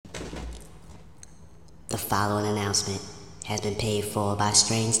The following announcement has been paid for by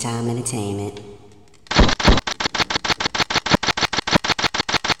Strange Time Entertainment.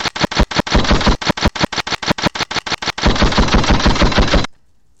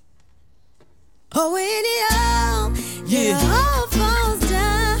 Oh, when it all falls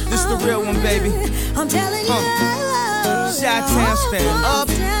down. This the real one, baby. I'm telling you, Chi-Town stand up.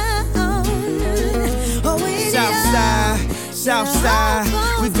 South side,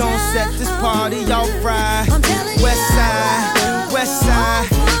 we gon' set this party off right. West side,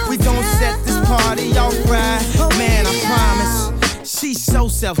 we gon' set this party off right. Man, I promise. She's so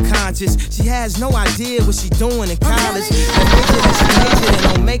self-conscious. She has no idea what she's doing in college. Admitted that she majored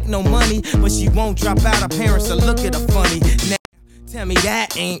and don't make no money, but she won't drop out. Her parents will look at her funny. Now, tell me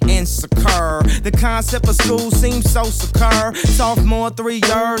that ain't insecure. The concept of school seems so secure. Sophomore 3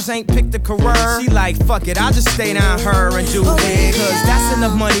 years, ain't picked a career. She like, fuck it, I'll just stay down her and do it. Cause that's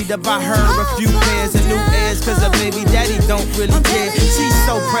enough money to buy her a few pairs of new ears. Cause her baby daddy don't really care. She's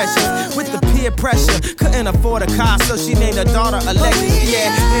so precious with the peer pressure. Couldn't afford a car, so she named her daughter Alexis. Yeah,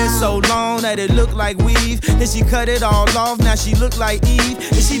 hair so long that it looked like weave. Then she cut it all off, now she look like Eve.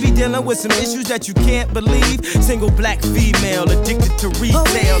 And she be dealing with some issues that you can't believe. Single black female, addicted to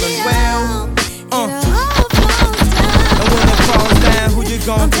retail and well. And when it falls down, who you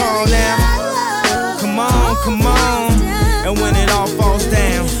gon' call now? Come on. And when it all falls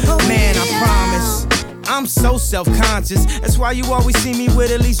down, man, I promise, I'm so self-conscious. That's why you always see me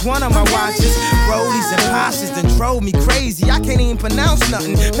with at least one of my watches. Rollies and Porsches done drove me crazy. I can't even pronounce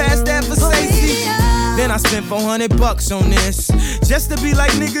nothing past that for safety. Then I spent $400 on this, just to be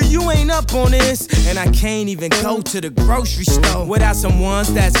like, nigga, you ain't up on this. And I can't even go to the grocery store without some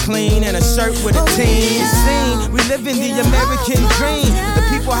ones that's clean and a shirt with a team. Scene, we live in the American dream. The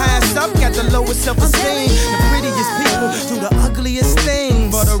people highest up got the lowest self-esteem. The prettiest people do the ugliest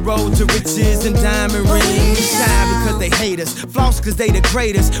things. For the road to riches and diamond rings. Shine because they hate us, floss cause they the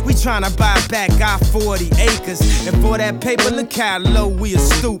greatest. We tryna buy back our 40 acres. And for that paper, look how low we a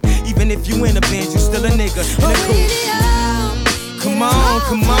stoop. Even if you in a Benz, you still a nigga in a coupe. Come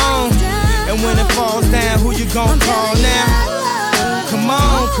on. And when it falls down, who you gon' call now? Come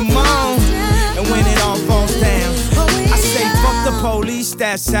on. And when it all falls down, I say fuck the police,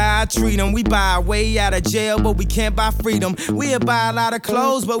 that's how I treat them. We buy our way out of jail, but we can't buy freedom. We'll buy a lot of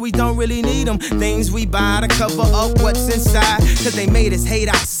clothes, but we don't really need them. Things we buy to cover up what's inside, cause they made us hate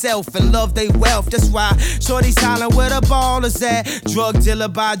ourselves and love they wealth. That's why shorty's hollering where the ball is at. Drug dealer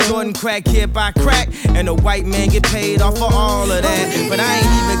by Jordan, crack kid by crack, and a white man get paid off for all of that. But I ain't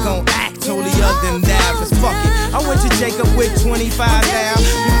even gon' act totally other than that, cause fuck it, I went to Jacob with 25 down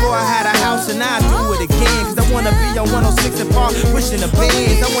before I had a house, and I do it again. Cause I wanna be on 106 and Park, wishing the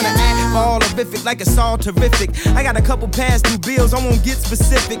bands. I wanna act all horrific like it's all terrific. I got a couple past due bills, I won't get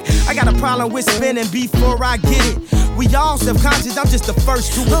specific. I got a problem with spending before I get it. We all self-conscious, I'm just the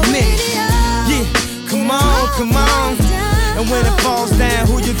first to admit it. Yeah, come on. And when it falls down,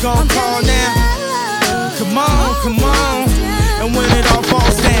 who you gon' call now? Come on. And when it all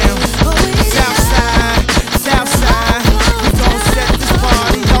falls down, South side, we gon' set this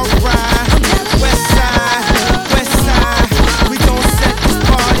party off right. West side, we gon' set this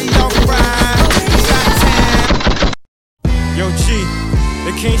party off right. Chi-Town. Yo, G,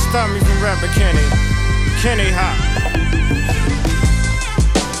 they can't stop me from rapping, can they? Can they hop?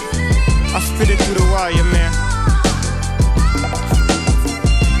 I spit it through the wire, man.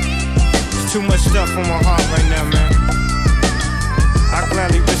 There's too much stuff on my heart right now, man. I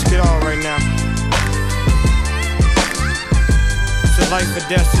gladly risk it all right now. It's a life or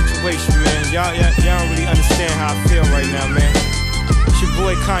death situation, man. Y'all don't really understand how I feel right now, man. It's your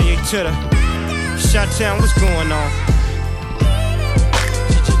boy Kanye Titter. Chi-Town, what's going on?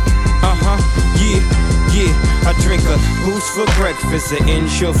 Yeah, I drink a boost for breakfast, an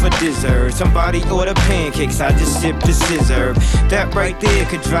insure for dessert. Somebody order pancakes, I just sip the scissor. That right there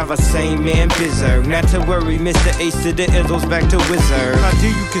could drive a sane man berserk. Not to worry, Mr. Ace to the Izzles back to Wizard. How do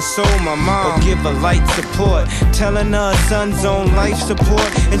you console my mom or give her light support? Telling her son's on life support.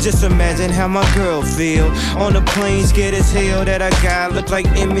 And just imagine how my girl feel on the plane, scared as hell that a guy looked like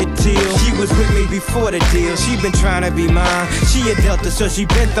Emmett Till. She was with me before the deal, she been trying to be mine. She a Delta, so she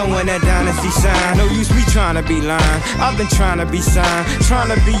been throwing that dynasty sign. No use me trying to be lying, I've been trying to be signed. Trying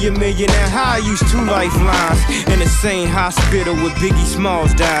to be a millionaire, how I used 2 lifelines. In the same hospital where Biggie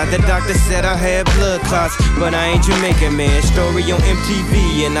Smalls died. The doctor said I had blood clots, but I ain't Jamaican, man. Story on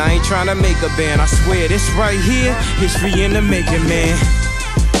MTV, and I ain't trying to make a band. I swear this right here, history in the making, man.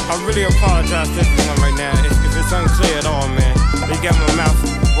 I really apologize to everyone right now if it's unclear at all, man. They got my mouth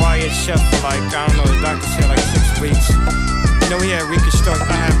wired shut for like, I don't know, the doctor said like 6 weeks. You know, I had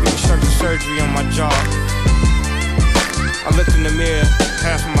reconstructive surgery surgery on my jaw. I looked in the mirror,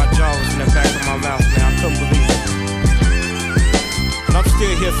 half of my jaw was in the back of my mouth, man. I couldn't believe it. But I'm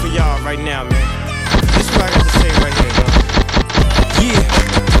still here for y'all right now, man. This is what I got to say right here, though. Yeah.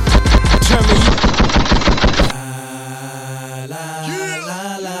 Turn me.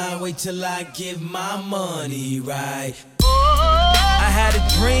 Wait till I get my money right. I had a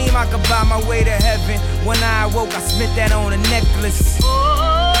dream I could buy my way to heaven. When I awoke, I spent that on a necklace.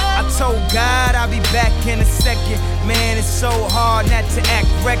 I told God I'll be back in a second. Man, it's so hard not to act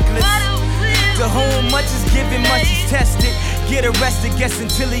reckless. To whom much is given, much is tested. Get arrested, guess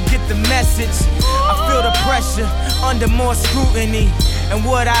until he get the message. I feel the pressure under more scrutiny. And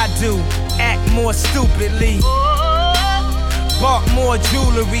what I do, act more stupidly. Bought more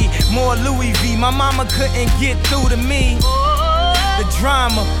jewelry, more Louis V. My mama couldn't get through to me. The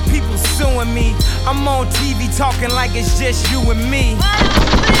drama, people suing me. I'm on TV talking like it's just you and me.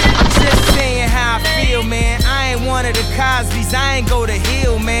 I'm just saying how I feel, man. I ain't one of the Cosbys, I ain't go to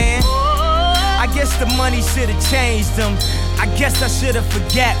Hill, man. I guess the money should've changed them. I guess I should've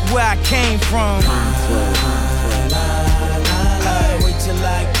forgot where I came from. Wait till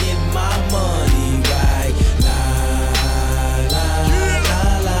I get my money right.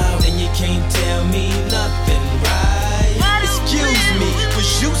 Then you can't tell me nothing, right? Excuse me,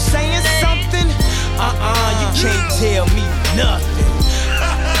 was you saying something? You can't tell me nothing.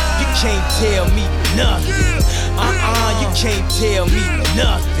 You can't tell me nothing. You can't tell me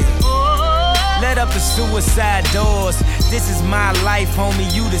nothing. Let up the suicide doors. This is my life,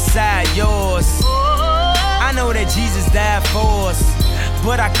 homie, you decide yours. I know that Jesus died for us,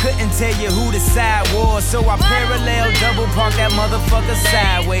 but I couldn't tell you who the side was. So I parallel double park that motherfucker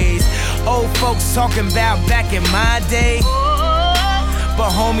sideways. Old folks talking about back in my day, but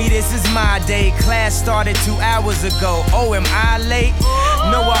homie, this is my day. Class started 2 hours ago. Oh, am I late?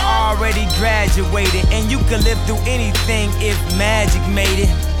 No, I already graduated. And you could live through anything if magic made it.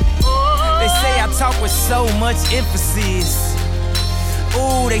 They say I talk with so much emphasis.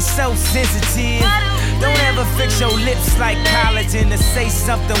 Ooh, they so sensitive. Don't ever fix your lips like collagen to say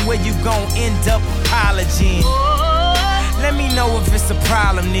something where you gon' end up apologizing. Let me know if it's a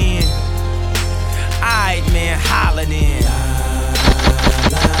problem then. Alright, man, holla then.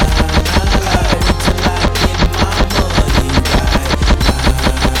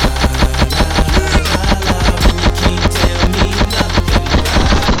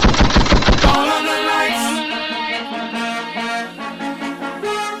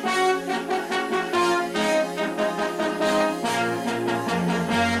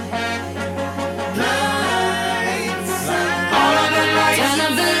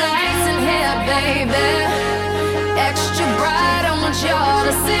 Y'all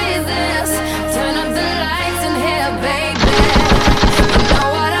to see this. Turn up the lights in here, baby. You know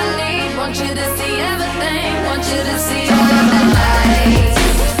what I need. Want you to see everything. Want you to see all of the lights.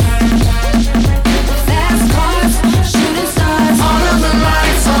 Fast cars, shooting stars. All of the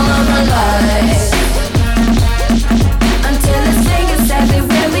lights, all of the lights. Until it's saying exactly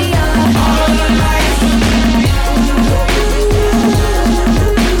where we are. All of the lights.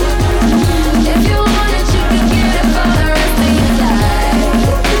 If you want it, you can get it for the rest of your life.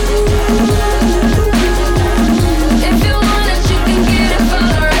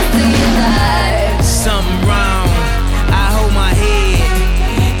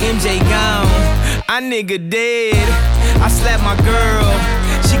 Nigga dead. I slapped my girl,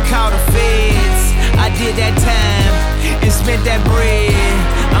 she called the feds. I did that time and spent that bread.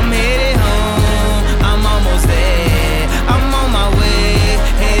 I'm headed home, I'm almost there. I'm on my way,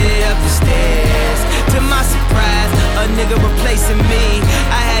 headed up the stairs. To my surprise, a nigga replacing me.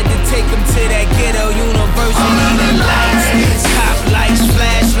 I had to take him to that ghetto university. The lights, top lights,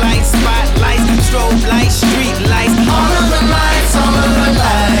 flashlights, spotlights, strobe lights, street lights. All of the lights, all of the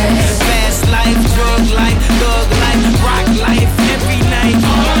lights. Fast life, drug life, thug life, rock life, every night.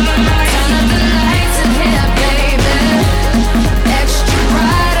 All of the lights. Turn up the lights in here, baby. Extra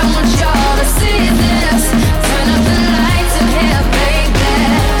bright, I want y'all to see this. Turn up the lights in here, baby.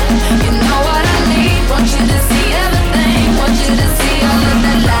 You know what I need. Want you to see everything. Want you to see all of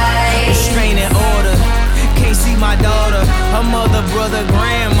the lights. Restraining order, can't see my daughter. Her mother, brother,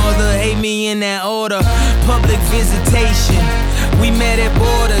 grandmother hate me in that order. Public visitation, we met at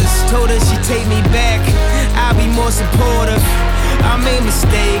Borders. Told her she'd take me back, I'll be more supportive. I made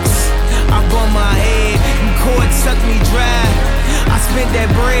mistakes, I bumped my head, and court sucked me dry. I spent that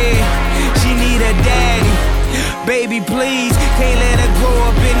bread, she need a daddy. Baby, please, can't let her grow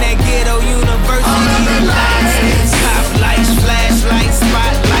up in that ghetto university. Lights, top lights, flashlights,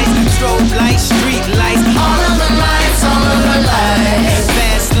 spotlights, strobe lights, street lights. All of the lights, all of the lights.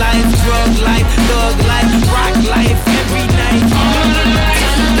 Fast life, drug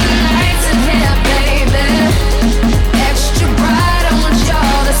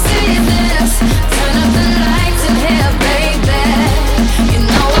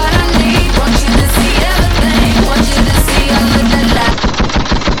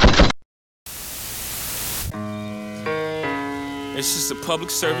public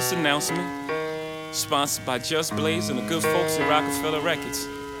service announcement, sponsored by Just Blaze and the good folks at Rockefeller Records.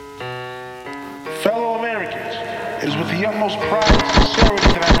 Fellow Americans, it is with the utmost pride and sincerity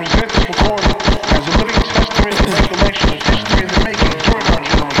that I present this recording as a living testament and recollection of history in the making during our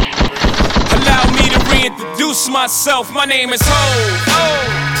generation. Allow me to reintroduce myself. My name is Ho.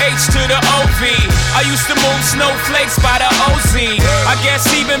 H to the OV. I used to move snowflakes by the OZ. I guess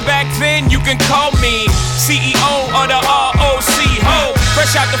even back then you can call me CEO of the ROC. Ho,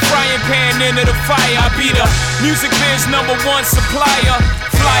 fresh out the frying pan into the fire. I be the music biz #1 supplier.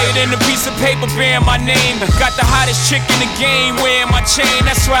 Fly it in a piece of paper bearing my name. Got the hottest chick in the game wearing my chain.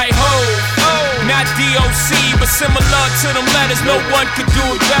 That's right, ho. Not DOC, but similar to them letters. No one could do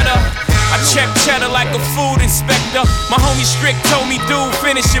it better. I check cheddar like a food inspector. My homie Strick told me, dude,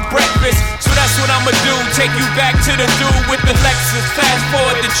 finish your breakfast. So that's what I'ma do, take you back to the dude with the Lexus. Fast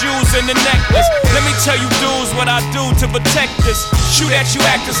forward the jewels and the necklace. Let me tell you dudes what I do to protect this. Shoot at you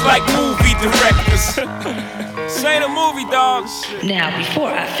actors like movie directors. This ain't a movie, dogs. Now,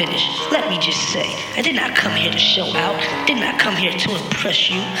 before I finish, let me just say, I did not come here to show out, did not come here to impress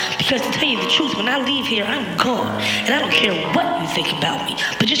you, because to tell you the truth, when I leave here, I'm gone, and I don't care what you think about me,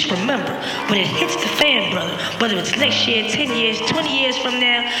 but just remember, when it hits the fan, brother, whether it's next year, 10 years, 20 years from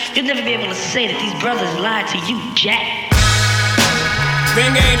now, you'll never be able to say that these brothers lied to you, Jack.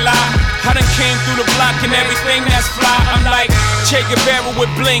 Thing ain't lie, I done came through the block and everything that's fly. I'm like Che Guevara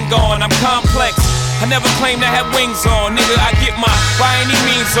with bling on, I'm complex. I never claimed I had wings on, nigga, I get my by any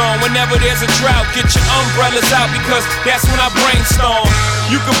means on. Whenever there's a drought, get your umbrellas out because that's when I brainstorm.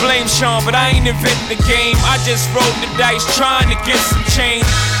 You can blame Sean, but I ain't invent the game. I just rolled the dice trying to get some change.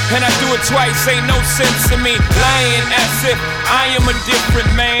 And I do it twice, ain't no sense in me lying as if I am a different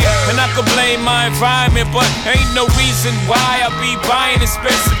man. And I could blame my environment, but ain't no reason why I be buying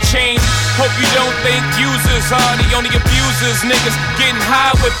expensive change. Hope you don't think users are the only abusers. Niggas getting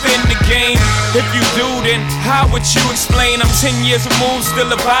high within the game. If you do, then how would you explain? I'm 10 years removed,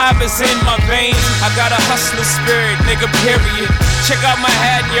 still a vibe is in my veins. I got a hustler spirit, nigga, period. Check out my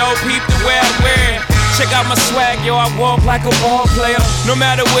hat, yo, peep the way I wear it. Check out my swag, yo, I walk like a ball player. No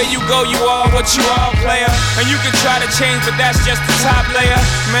matter where you go, you are what you are, player. And you can try to change, but that's just the top layer.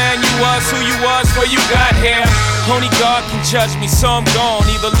 Man, you was who you was before you got here. Only God can judge me, so I'm gone.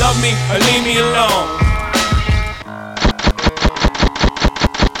 Either love me or leave me alone.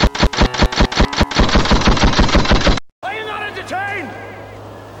 Are you not entertained?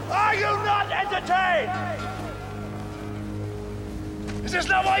 Are you not entertained? Is this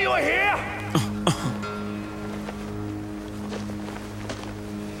not why you are here?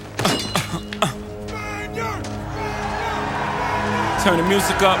 Turn the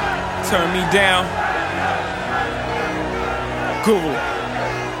music up, turn me down. Guru,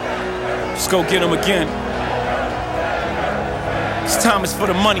 let's go get him again. This time is for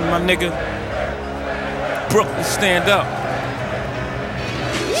the money, my nigga. Brooklyn, stand up.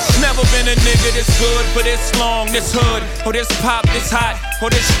 Never been a nigga this good for this long, this hood, or this pop, this hot, or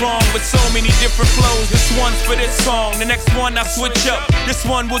this strong, with so many different flows. This one's for this song, the next one I switch up. This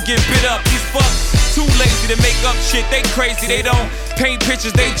one will get bit up. These fucks too lazy to make up shit, they crazy, they don't paint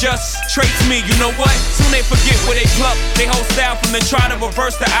pictures, they just trace me. You know what? Soon they forget where they pluck. They whole style from the try to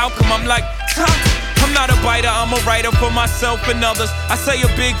reverse the outcome. I'm like, I'm not a biter, I'm a writer for myself and others. I say a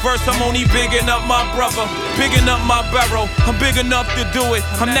big verse, I'm only bigging up my brother, bigging up my barrel. I'm big enough to do it,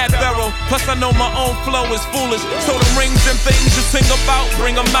 I'm that thorough. Plus I know my own flow is foolish, so the rings and things you sing about,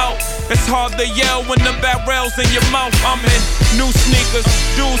 bring them out. It's hard to yell when the barrel's in your mouth. I'm in new sneakers,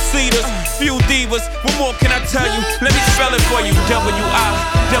 dual seaters, few divas. What more can I tell you? Let me spell it for you.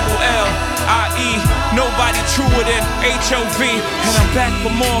 W-I-double-L-I-E. Nobody truer than H-O-V. And I'm back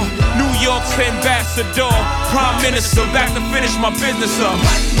for more. New York's ambassador, prime minister, back to finish my business up.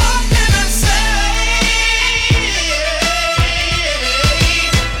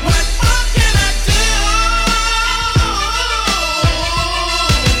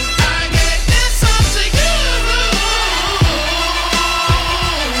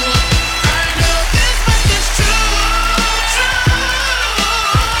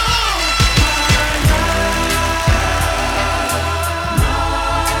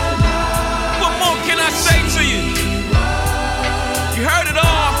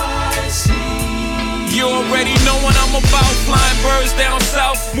 You already know what I'm about. Flying birds down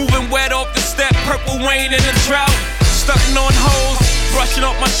south, moving wet off the step, purple rain in the drought. Stunting on hoes, brushing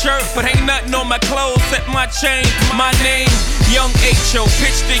off my shirt, but ain't nothing on my clothes except my chain. My name, Young H.O.,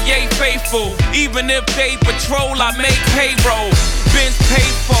 pitch to Ye Faithful. Even if they patrol, I make payroll. Benz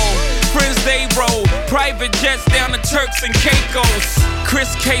paid for, friends they roll, private private jets down to Turks and Caicos.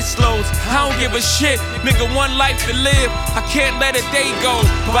 Chris caseloads, I don't give a shit. Nigga, one life to live, I can't let a day go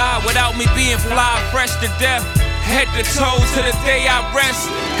by without me being fly, fresh to death. Head to toe to the day I rest.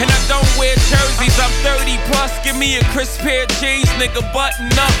 And I don't wear jerseys, I'm 30 plus. Give me a crisp pair of jeans, nigga, button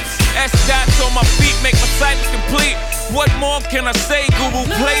ups. S-dots on my feet, make my cycle complete. What more can I say, Guru?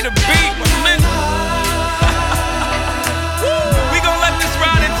 Play the beat, We gon' let this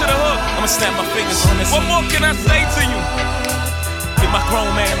ride into the hook. I'ma snap my fingers on this. What more can I say to you? Get my grown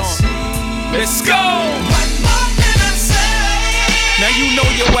man on. Let's go! What more can I say? Now you know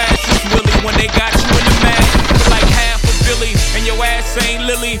your ass is Willie when they got you in the mag. Like half a Billy, and your ass ain't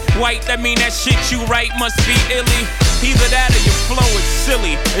Lily White, that mean that shit you write must be illy. Either that or your flow is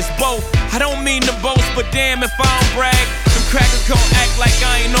silly. It's both. I don't mean to boast, but damn if I don't brag, them crackers gon' act like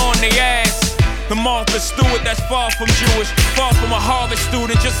I ain't on they ass. The Martha Stewart that's far from Jewish, far from a Harvard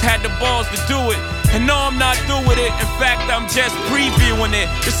student, just had the balls to do it. And no, I'm not through with it. In fact, I'm just previewing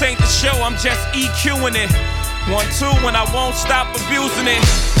it. This ain't the show, I'm just EQing it. 1, 2, when I won't stop abusing it.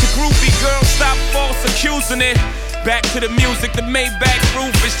 The groupie girl, stop false accusing it. Back to the music, the Maybach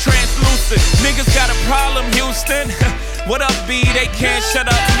roof is translucent. Niggas got a problem, Houston. What up, B? They can't shut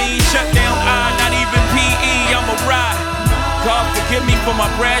up me. Shut down I, not even PE, I'm a ride. God forgive me for my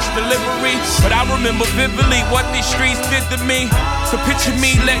brash delivery, but I remember vividly what these streets did to me. So picture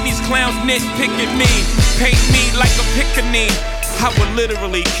me letting these clowns nitpick at me, paint me like a pickaninny. I would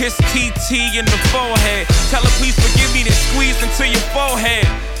literally kiss TT in the forehead, tell her please forgive me, then squeeze into your forehead.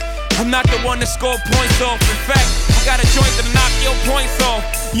 I'm not the one to score points off. In fact, I got a joint to knock your points off.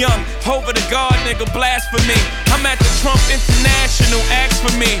 Young, over the guard, nigga, blasphemy. I'm at the Trump International, ask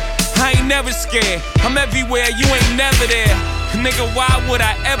for me. I ain't never scared, I'm everywhere, you ain't never there. Nigga, why would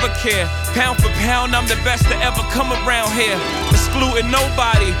I ever care? Pound for pound, I'm the best to ever come around here. Excluding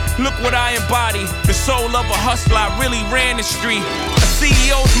nobody, look what I embody. The soul of a hustler, I really ran the street. A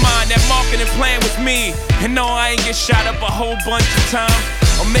CEO's mind, that marketing plan was me. And no, I ain't get shot up a whole bunch of times,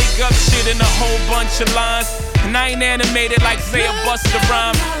 or make up shit in a whole bunch of lines. And I ain't animated like say a Busta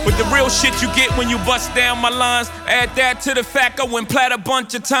Rhyme, but the real shit you get when you bust down my lines. Add that to the fact I went plat a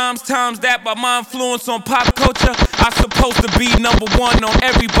bunch of times. Times that by my influence on pop culture, I'm supposed to be number one on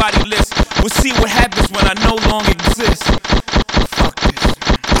everybody's list. We'll see what happens when I no longer exist. Fuck this.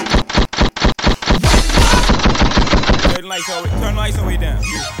 Turn lights all the way down.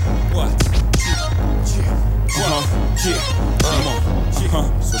 What? Come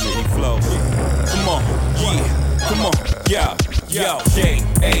on, so many flows. Come on, come on, yo,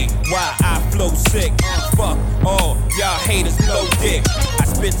 J-A-Y, I flow sick. Fuck all y'all haters, blow dick. I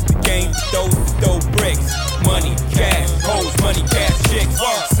spit the game with those that throw bricks. Money, cash, hoes, money, cash, chicks.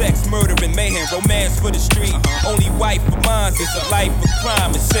 Sex, murder, and mayhem, romance for the street. Only wife of mine is a life of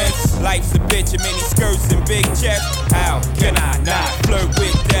crime and sense. Life's a bitch and many skirts and big chests. How can I not flirt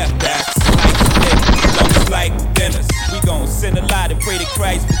with death? That's life's a bitch, looks like dinners. We gon' sin a lot and pray that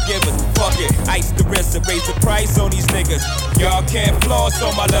Christ forgive us. Fuck it, ice the wrist and raise the price on these niggas. Y'all can't floss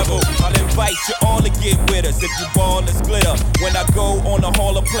on my level. I'll invite you all to get with us if you ball is glitter. When I go on the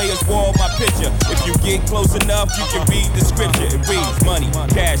Hall of Players wall, my picture. If you get close enough, you can read the scripture. It reads money,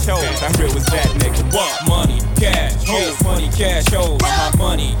 cash, hoes. How real was that, nigga? What? Money, cash, hoes, money, cash, hoes.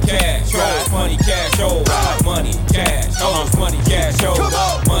 Money, cash, hoes, money, cash, hoes. Money, cash, hoes, money, cash, hoes.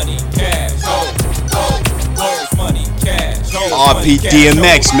 Money, cash, hoes, hoes, money, cash, hoes.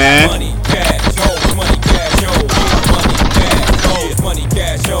 RPDMX, man. Money, cash, hoes, money, cash, hoes. Money, cash, hoes, money,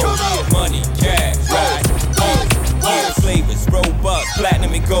 cash, hoes. Money, cash, hoes. Flavors, robust,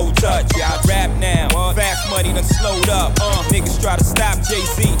 platinum and gold touch. Yeah, I rap now, fast money done slowed up. Niggas try to stop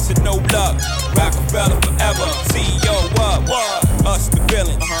Jay-Z to no luck. Rockefeller forever, CEO what? Us the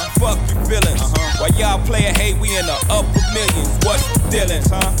villains, fuck your feelings. While y'all playin' hate, we in the upper millions. What's the dealings?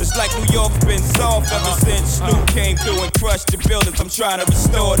 It's like New York's been soft ever since Snoop came through and crushed the buildings. I'm trying to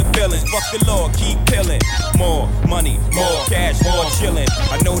restore the feelings. Fuck the law, keep pillin'. More money, more cash, more chillin'.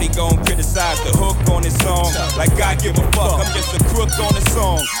 I know they gon' criticize the hook on this song. Like I give a fuck, I'm just a crook on the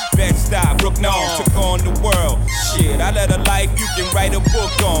song. Bed-Stuy, Brook-Norm, took on the world. Shit, I led a life you can write a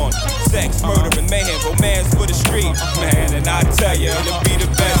book on. Sex, murder, and mayhem, romance for the street. Man, and I tell you, it'll be the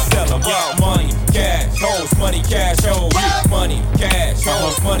bestseller. Yo, money, cash, hoes, money, cash, hoes. Money, cash,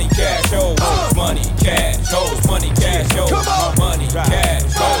 hoes, money, cash, hoes. Money, cash, hoes, money, cash, hoes. Money,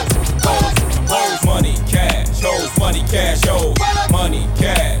 cash, hoes, money, cash, hoes, money, cash, hoes. Money,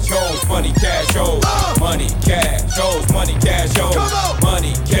 cash, hoes, money, cash, hoes. Money, cash, hoes, money, cash, hoes.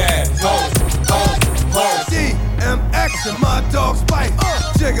 Money, cash, hoes. DMX and my dogs bite.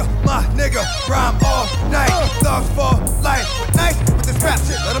 Jigga, my nigga, rhyme all night. Thugs for life. Nice with this rap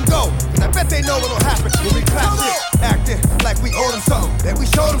shit.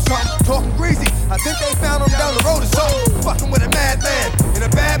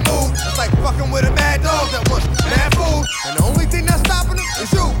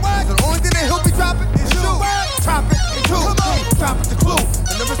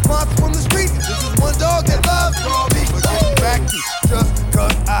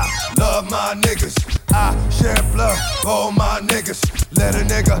 my niggas. I share blood for all my niggas. Let a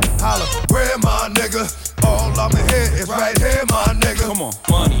nigga holler, where my nigga? All I'm in here is right here, my nigga. Come on.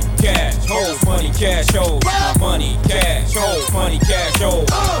 Money, cash, hoes, money, cash, hoes. Money, cash, hoes, money, cash, hoes.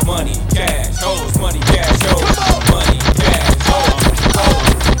 Money, cash, hoes, money, cash, hoes. Money, cash, hoes,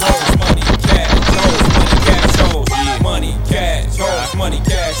 money, cash, hoes, money, cash, hoes. Money, cash, hoes, money,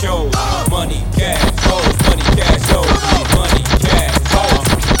 cash, hoes. Money, cash, hoes, money, cash, hoes. Money, cash, hoes.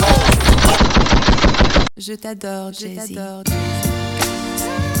 Je t'adore, Jay-Z.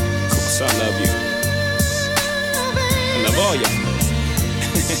 So I love you. I love all y'all.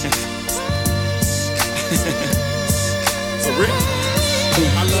 For real.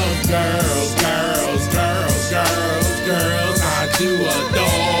 I love girls, girls, girls, girls, girls. I do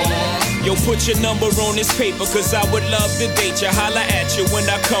adore. Yo, put your number on this paper, cause I would love to date you. Holla at you when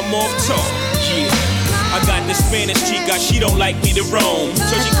I come off talk. Yeah. I got this Spanish chica, she don't like me to roam.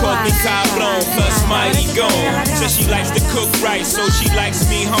 So she calls me Cablon, plus Mighty Gone. Says she likes to cook right, so she likes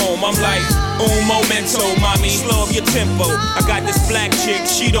me home. I'm like, un momento, mommy, slow up your tempo. I got this black chick,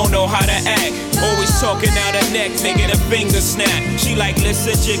 she don't know how to act. Always talking out her neck, making her finger snap. She like,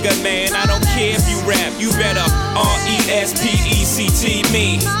 listen, jigger man, I don't care if you rap. You better R-E-S-P-E-C-T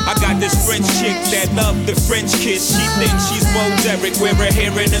me. I got this French chick that love the French kiss. She thinks she's Bo Derek, wear her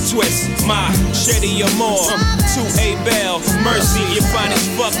hair in a twist. My Shetty Amore, to A-Bell. Mercy, you fine as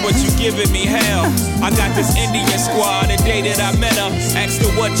fuck, but you giving me hell. I got this Indian squad, the day that I met her. Asked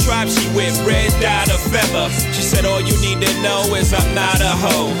her what tribe she with, red dye or feather. She said all you need to know is I'm not a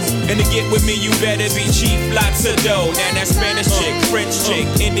hoe. And to get with me, you better be cheap, lots of dough. Now that Spanish chick, French chick,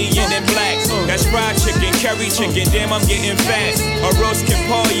 Indian and black. That's fried chicken, curry chicken, damn I'm getting fat. Arroz con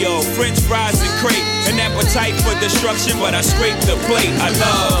pollo, French fries and crepe. An appetite for destruction, but I scrape the plate. I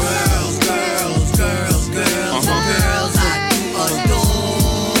love Girls, girls, girls, girls, I do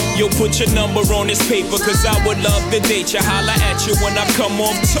adore. Yo, put your number on this paper, cause I would love to date you. Holla at you when I come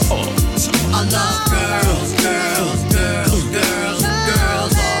off tour. I love girls, girls, girls, girls,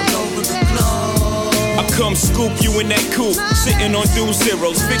 girls all over the globe. I come scoop you in that coupe, sitting on dual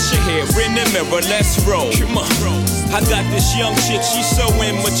zeros. Fix your hair in the mirror, let's roll. Come on. I got this young chick, she's so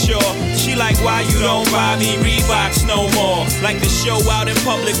immature. She like, why you don't buy me Reeboks no more? Like to show out in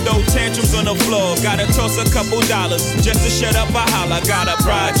public, throw tantrums on the floor. Gotta toss a couple dollars just to shut up a holler. Got a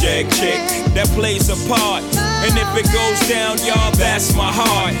project chick that plays a part, and if it goes down, y'all, that's my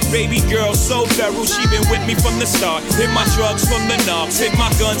heart. Baby girl so thorough, she been with me from the start. Hit my drugs from the knocks, hit my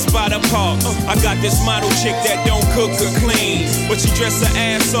guns by the park. I got this model chick that don't cook or clean, but she dress her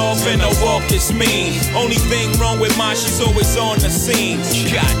ass off and her walk is mean. Only thing wrong with mine, she's always on the scene.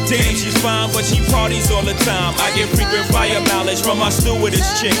 God damn, she's fine, but she parties all the time. I get frequent fire mileage from my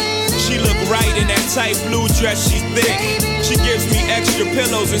stewardess chick. She look right in that tight blue dress, she's thick. She gives me extra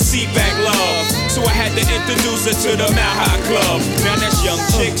pillows and seat back love, so I had to introduce her to the Mile High Club. Now that's young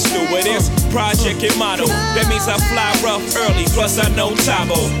chick stewardess, project and model. That means I fly rough early, plus I know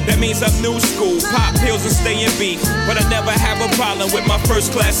Tabo. That means I'm new school, pop pills and stay in beef, but I never have a problem with my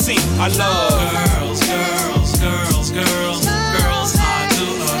first class seat. I love girls, girls, girls, girls, girls I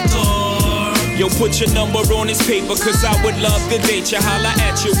do adore. Yo, put your number on this paper, cause I would love to date you. Holla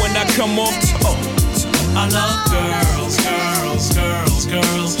at you when I come off tour. I love girls, girls, girls,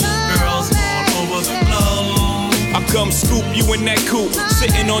 girls, girls all over the globe. I come scoop you in that coupe,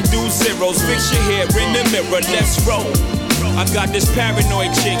 sitting on dual zeros. Fix your hair in the mirror, let's roll. I got this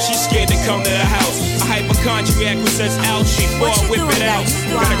paranoid chick, she's scared to come to the house. A hypochondriac who says ouch, she fall, whip it out.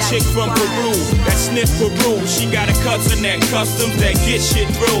 Got a chick from Peru that sniff Peru. She got a cousin that customs that get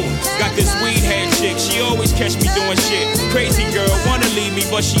shit through. Got this weed head chick, she always catch me doing shit. Crazy girl, wanna leave me,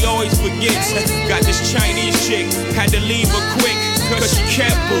 but she always forgets. Got this Chinese chick, had to leave her quick, cause she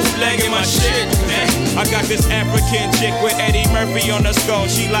kept bootlegging my shit. I got this African chick with Eddie Murphy on the skull.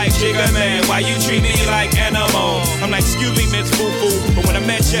 She like, Jigga man, why you treat me like animal? I'm like, excuse me, Miss Foo Foo, but when I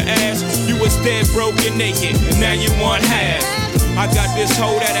met your ass, you was dead, broken, naked, and now you want half. I got this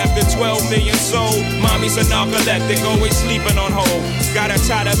hoe that after 12 million sold, mommy's a narcoleptic, always sleeping on hold. Got her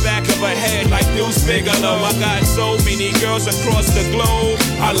tie the back of her head like Deuce Bigelow. I got so many girls across the globe.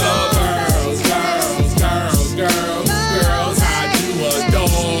 I love girls, girls, girls, girls, girls I do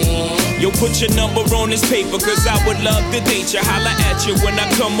adore. Yo, put your number on this paper, cause I would love to date you. Holla at you when I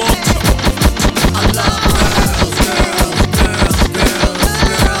come on tour. I love girls, girls, girls, girls,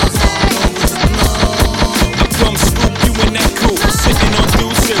 girls all over the globe. I come scoop you in that coupe, sitting on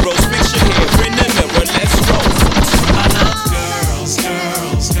dual zeros. Fix your hair in the mirror, let's roll. I love girls,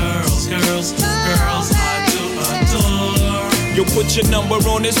 girls, girls, girls, girls I do adore. Yo, put your number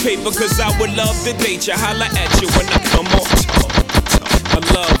on this paper, cause I would love to date you. Holla at you when I come on tour.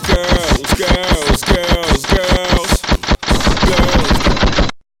 love girls, girls, girls, girls, girls.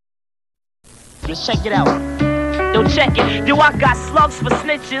 Let's check it out. Yo, check it. Yo, I got slugs for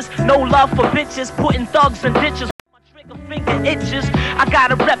snitches, no love for bitches, putting thugs in ditches. My trigger finger itches. I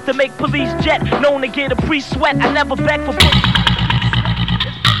got a rep to make police jet, known to get a pre-sweat. I never beg for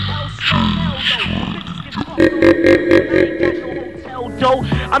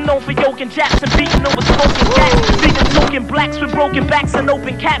I'm known for yoking japs and beating over smoking cats, beating token blacks with broken backs and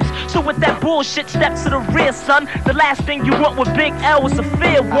open caps. So with that bullshit, step to the rear, son. The last thing you want with Big L is a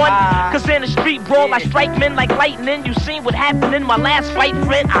fair one. Cause in the street brawl, I strike men like lightning. You seen what happened in my last fight,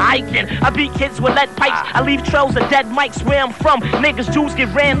 friend? I beat kids with lead pipes. I leave trails of dead mics where I'm from. Niggas, Jews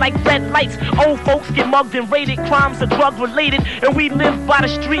get ran like red lights. Old folks get mugged and raided. Crimes are drug related. And we live by the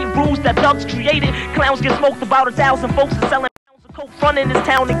street rules that thugs created. Clowns get smoked, about 1,000 folks are selling coke front in this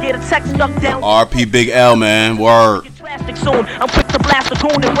town to get a text stuck down. RP Big L, man. Word. Soon. I'm quick to blast a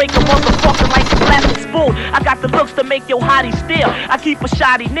goon and wake a motherfucker like a plastic spoon. I got the looks to make your hottie stare. I keep a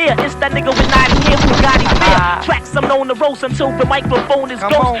shotty near. It's that nigga with 90 here who got it fair. Tracks I'm known to roast until the microphone is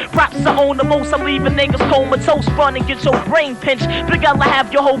ghost. Props I own the most. I'm leaving niggas comatose. Run and get your brain pinched. Big L, I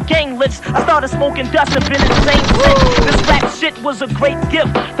have your whole gang lynched. I started smoking dust and been insane since. This rap shit was a great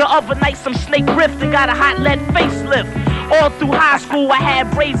gift. The other night some snake riffed and got a hot lead facelift. All through high school I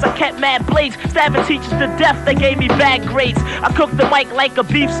had braids, I kept mad blades. Stabbing teachers to death, they gave me bad grades. I cooked the mic like a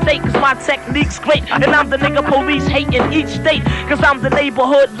beef steak, cause my technique's great. And I'm the nigga police hate in each state, cause I'm the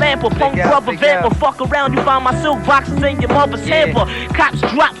neighborhood lamper. Punk rubber vamper, fuck around, you find my silk boxes in your mother's hamper. Cops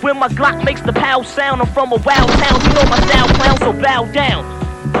drop when my Glock makes the pow sound. I'm from a wild town, you know my style clown, so bow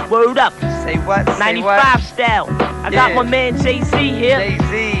down. Word up. Say what? 95 style. I got my man Jay-Z here.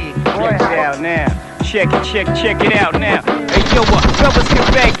 Jay-Z. Check it out now. Check it out now. Hey yo, brothers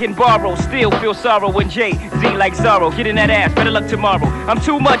can beg and borrow, still feel sorrow when Jay-Z like Zorro. Get in that ass, better luck tomorrow. I'm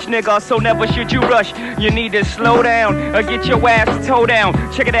too much, nigga, so never should you rush. You need to slow down or get your ass toe down.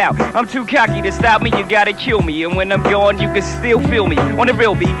 Check it out, I'm too cocky to stop me, you gotta kill me. And when I'm gone, you can still feel me. On the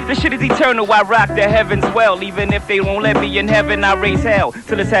real beat, this shit is eternal, I rock the heavens well. Even if they won't let me in heaven, I raise hell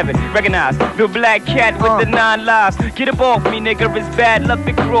till it's heaven. Recognize the black cat with the 9 lives. Get up off me, nigga, it's bad luck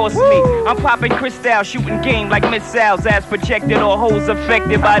to cross me. I'm popping crystal, shooting game like missiles, as projected or hoes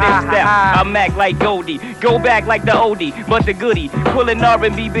affected by this style. I'm act like Goldie, go back like the oldie, but the goodie, pulling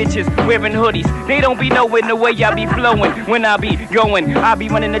R&B bitches, wearing hoodies. They don't be knowing the way I be flowing. When I be going, I be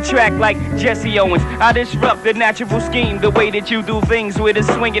running the track like Jesse Owens. I disrupt the natural scheme, the way that you do things with a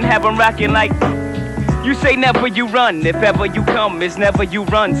swing and have them rocking like... You say never you run, if ever you come, it's never you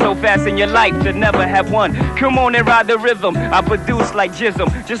run. So fast in your life to never have one. Come on and ride the rhythm, I produce like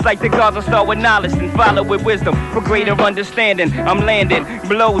Jism. Just like the gods, I start with knowledge and follow with wisdom. For greater understanding, I'm landing,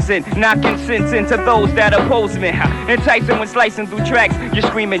 blows in, knocking sense into those that oppose me. Enticing when slicing through tracks, you're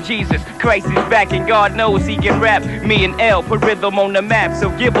screaming Jesus Christ is back and God knows he can rap. Me and L put rhythm on the map, so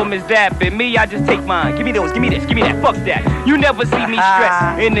give him his dap. And me, I just take mine, give me those, give me this, give me that, fuck that. You never see me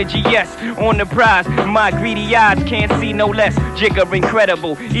stress, energy yes, on the prize. My greedy eyes can't see no less. Jigger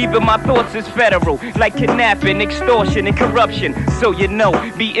incredible. Even my thoughts is federal. Like kidnapping, extortion, and corruption. So you know,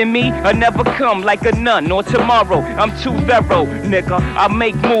 beating me, I never come like a nun or tomorrow. I'm too thorough, nigga. I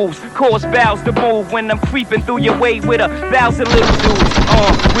make moves, cause bows to move when I'm creeping through your way with 1,000 little dudes.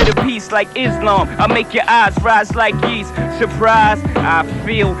 With a piece like Islam, I make your eyes rise like yeast. Surprise, I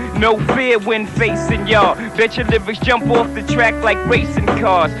feel no fear when facing y'all. Bet your lyrics jump off the track like racing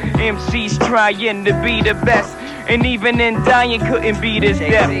cars. MCs trying to be the best, and even in dying couldn't be this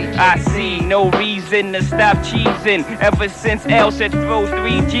death. I see no reason to stop cheesing. Ever since L said throw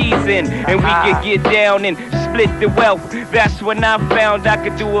 3 G's in, and we could get down and split the wealth. That's when I found I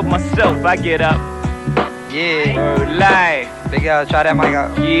could do it myself. I get up. Yeah. Word life. Big L, try that mic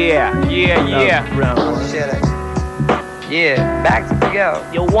out. Yeah. Yeah, back to Big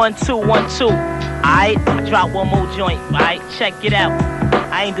L. Yo, 1 2 1 2. Alright, I drop one more joint. Alright, check it out.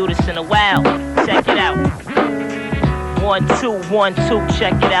 I ain't do this in a while. Check it out. 1 2 1 2.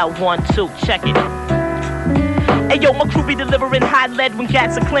 Check it out. 1 2. Check it. Hey yo, my crew be delivering hot lead when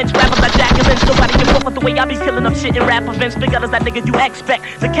cats are clenched. Rappers like Jack and Lynch, nobody can fuck with the way I be killing up shit in rap events. Big L is that nigga you expect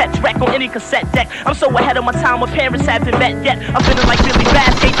to catch wreck on any cassette deck. I'm so ahead of my time, my parents haven't met yet. I'm feeling like Billy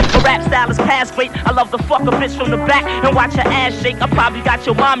Bathgate, Your rap style is past great. I love to fuck a bitch from the back and watch her ass shake. I probably got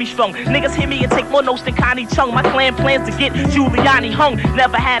your mommy strung. Niggas hear me and take more notes than Connie Chung. My clan plans to get Giuliani hung.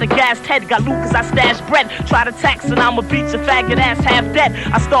 Never had a gassed head, got loot cause I stashed bread. Try to tax and I'ma beat your faggot ass half dead.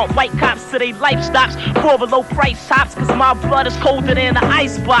 I stomp white cops till they life stops. For the low price tops, cause my blood is colder than an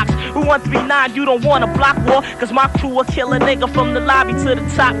ice box. Who 139, you don't want a block war, cause my crew will kill a nigga from the lobby to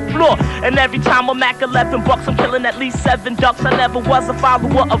the top floor. And every time I'm Mac 11 bucks, I'm killing at least 7 ducks. I never was a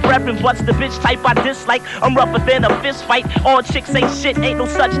follower of Reverend Butts, the bitch type I dislike. I'm rougher than a fist fight. All chicks ain't shit, ain't no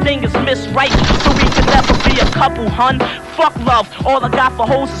such thing as miss right. So we can never be a couple, hun. Fuck love, all I got for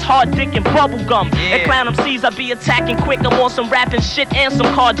hoes is hard dick and bubble gum. And clown MCs, I be attacking quick. I'm on some rapping shit and some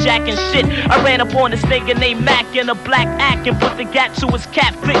carjacking shit. I ran up on this nigga named Mac in a black act and put the gap to his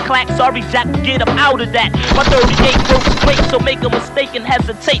cap. Click clack, sorry Jack, get him out of that. My 38 broke straight, so make a mistake and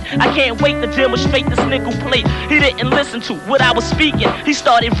hesitate. I can't wait to demonstrate this nickel plate. He didn't listen to what I was speaking. He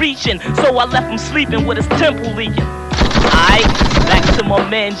started reaching, so I left him sleeping with his temple leaking. Alright, back to my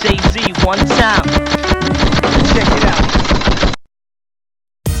man Jay-Z one time. Check it out.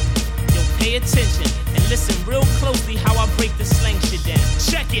 Yo, pay attention and listen real closely how I break the slang shit down.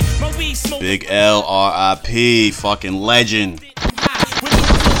 Check it, my weed smoke. Big L, R.I.P. Fucking legend.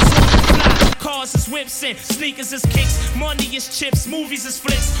 Cars is whips and sneakers is kicks, money is chips, movies is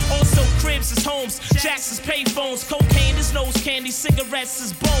flicks, also cribs is homes, jacks is payphones, cocaine is nose candy, cigarettes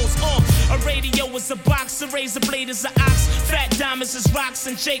is bones. A radio is a box, a razor blade is an ox, fat diamonds is rocks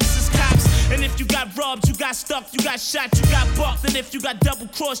and jakes is cops. And if you got robbed, you got stuck, you got shot, you got bucked. And if you got double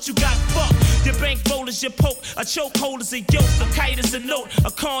crossed, you got fucked. Your bankroll is your poke, a chokehold is a yoke, a kite is a note,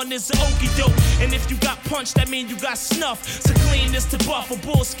 a con is an okie doke. And if you got punched, that mean you got snuff. So clean is to buff, a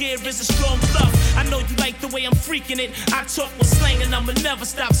bull scare is a strong bluff. I know you like the way I'm freaking it. I talk with slang and I'ma never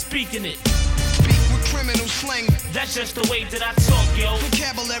stop speaking it. Speak with criminal slang. That's just the way that I talk, yo.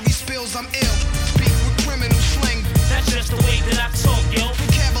 Vocabulary spills, I'm ill. Speak with criminal slang. That's just the way that I talk, yo.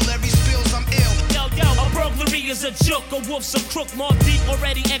 Vocabulary spills, I'm ill. Yo, a burglary is a joke, a wolf's a crook. More deep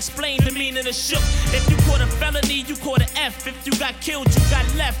already explained the meaning of shook. If you caught a felony, you caught an F. If you got killed, you got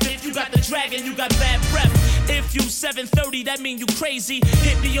left. If you got the dragon, you got bad breath. If you 730, that mean you crazy.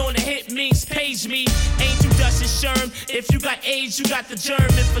 Hit me on the hit means page me. Ain't you Dustin Sherm? If you got AIDS, you got the germ.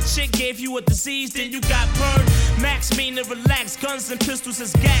 If a chick gave you a disease, then you got burned. Max mean to relax. Guns and pistols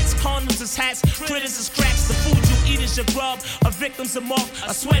is gats. Condoms is hats. Critters is cracks. The food you eat is your grub. A victim's a mark.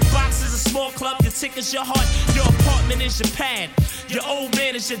 A sweat box is a small club. Your tick is your heart. Your apartment is your pad. Your old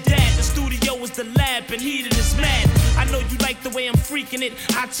man is your dad. The studio is the lab. And heated is mad. I know you like the way I'm freaking it.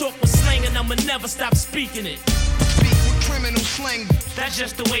 I talk with slang and I'ma never stop speaking it. Speak with criminal slang. That's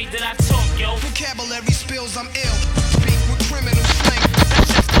just the way that I talk, yo. Vocabulary spills, I'm ill. Speak with criminal slang.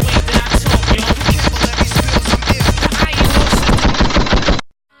 That's just the way that I talk, yo. Vocabulary spills, I'm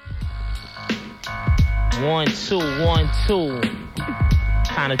ill. 1, 2, 1, 2.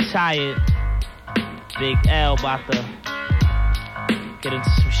 Kinda tired. Big L about to get into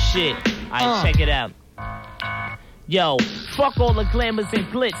some shit. Alright, check it out. Yo, fuck all the glamours and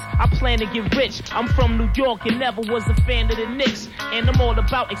glitz. I plan to get rich. I'm from New York and never was a fan of the Knicks. And I'm all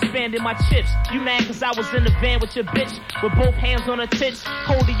about expanding my chips. You mad cause I was in the van with your bitch? With both hands on her tits.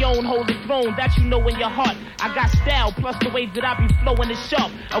 Hold the own, hold the throne. That you know in your heart. I got style, plus the way that I be flowing is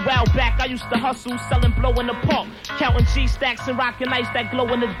sharp. A while back I used to hustle, selling blow in the park. Counting G-stacks and rocking ice that glow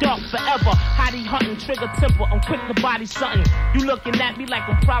in the dark. Forever, hottie hunting, trigger temper. I'm quick to body something. You looking at me like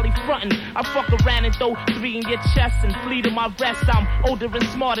I'm probably frontin'. I fuck around and throw 3 in your chest and flee to my rest. I'm older and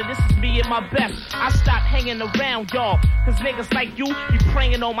smarter, this is me at my best. I stopped hanging around y'all, cause niggas like you be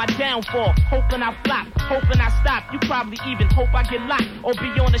praying on my downfall. Hoping I flop, hoping I stop. You probably even hope I get locked, or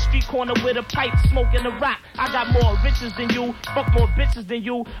be on the street corner with a pipe smoking a rock. I got more riches than you, fuck more bitches than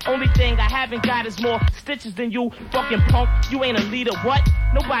you. Only thing I haven't got is more stitches than you. Fucking punk, you ain't a leader, what?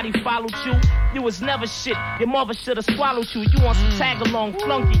 Nobody followed you, you was never shit. Your mother should've swallowed you. You want some tag along,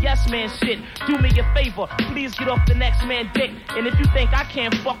 flunky, yes man shit. Do me a favor, please get off the next man dick. And if you think I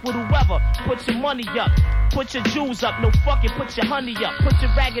can't fuck with whoever, put your money up, put your jewels up. No fucking put your honey up, put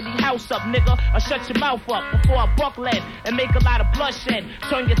your raggedy house up, nigga, or shut your mouth up before I buck lead and make a lot of bloodshed.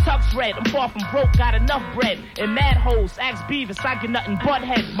 Turn your tux red, I'm far from broke, got enough bread. And mad hoes, ask Beavis, I get nothing but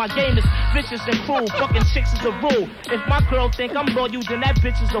head. My game is vicious and cruel, fucking chicks is a rule. If my girl think I'm loyal, then that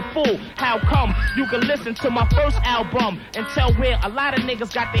bitch is a fool. How come? You can listen to my first album and tell where a lot of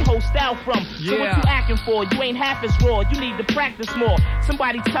niggas got their whole style from. So what you acting for? You ain't half as raw, you need to practice more.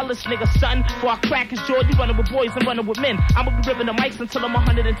 Somebody tell this nigga something before I crack his jaw. You running with boys and running with men. I'ma be ripping the mics until I'm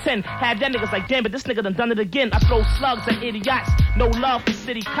 110. Had that niggas like, damn, but this nigga done it again. I throw slugs at idiots. No love for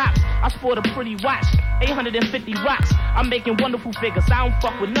city cops. I sport a pretty watch. 850 rocks. I'm making wonderful figures. I don't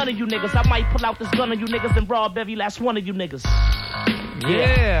fuck with none of you niggas. I might pull out this gun on you niggas and rob every last one of you niggas.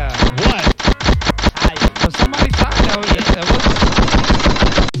 Yeah. What? Well, somebody thought that was.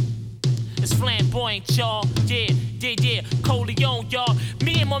 It's flamboyant, y'all. Yeah. Coleon, y'all.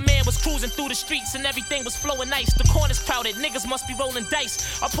 Me and my man was cruising through the streets and everything was flowing nice. The corners crowded, niggas must be rolling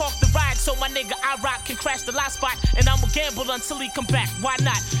dice. I parked the ride so my nigga I rock can crash the lot spot, and I'ma gamble until he come back. Why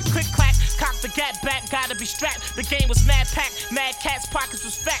not? Click clack, cock the gat back, gotta be strapped. The game was mad packed, mad cats pockets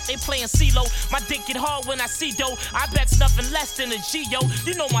was fat. They playing CeeLo. My dick get hard when I see dough. I bet's nothing less than a G, yo.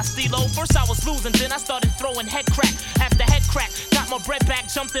 You know my stilo. First I was losing, then I started throwing head crack. After head crack, got my bread back,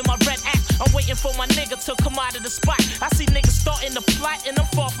 jumped in my red act. I'm waiting for my nigga to come out of the spot. I see niggas starting to plot and I'm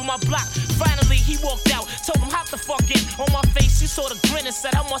far from my block. Finally he walked out, told him hop the fuck in. On my face he saw the grin and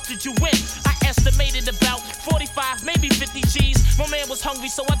said, how much did you win? I estimated about 45, maybe 50 G's. My man was hungry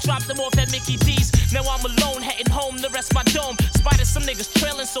so I dropped him off at Mickey D's. Now I'm alone heading home to rest my dome. Spotted some niggas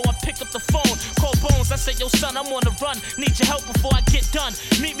trailing so I picked up the phone. Called Bones, I said, yo son, I'm on the run. Need your help before I get done.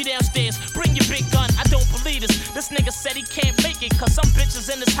 Meet me downstairs, bring your big gun. I don't believe this. This nigga said he can't make it cause some bitches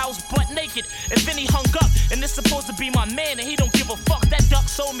in his house butt naked. And then he hung up and it's supposed to be my man and he don't give a fuck. That duck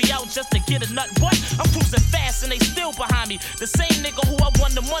sold me out just to get a nut. What? I'm cruising fast and they still behind me. The same nigga who I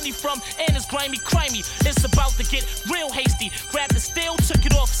won the money from and is grimy, crimey. It's about to get real hasty. Grabbed the steel, took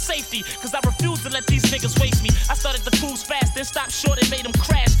it off safety cause I refuse to let these niggas waste me. I started to cruise fast, then stopped short and made them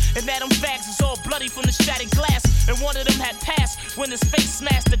crash. And now them bags is all bloody from the shattered glass. And one of them had passed when his face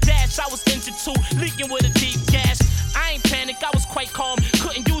smashed the dash. I was injured too, leaking with a deep gash. I ain't panicked, I was quite calm.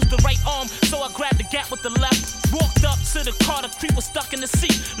 Couldn't use the right arm, so I grabbed the gap with the left. Walked up to the car, the creep was stuck in the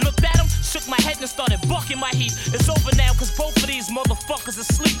seat. Looked at him, shook my head and started bucking my heat. It's over now, cause both of these motherfuckers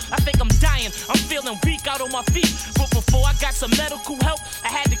asleep. I think I'm dying, I'm feeling weak out on my feet. But before I got some medical help, I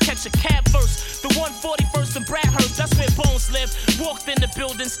had to catch a cab first. The 141st and Bradhurst, that's where Bones lived. Walked in the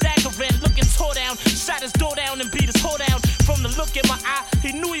building, staggering, looking tore down. Shot his door down and beat his hoe down. From the look in my eye,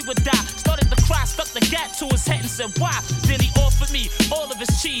 he knew he would die. Started to cry, stuck the gat to his head and said, why? Then he offered me all of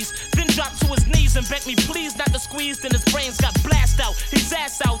his cheese. Then dropped to his knees and begged me please not to squeeze. Then his brains got blasted out, his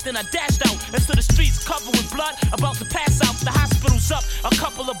ass out. Then I dashed out into the streets covered with blood, about to pass out. The hospital's up a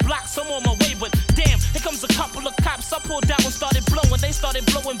couple of blocks, I'm on my way. But damn, here comes a couple of cops. I pulled out and started blowing. They started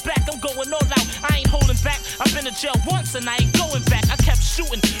blowing back, I'm going all out. I ain't holding back, I've been to jail once and I ain't going back. I kept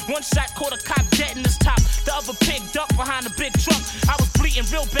shooting, one shot caught a cop dead in his top. The other pig ducked behind a big truck. I was bleeding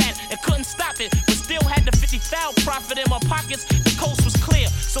real bad and couldn't stop it, but still had the 50,000 profit in my pockets. The coast was clear,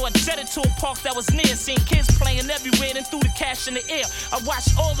 so I jetted to a park that was near. Seen kids playing everywhere and threw the cash in the air. I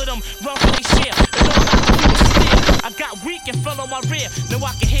watched all of them run for their share, and all I could do was stare. I got weak and fell on my rear. Now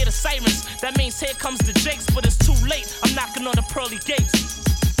I can hear the sirens. That means here comes the Jakes, but it's too late. I'm knocking on the pearly gates.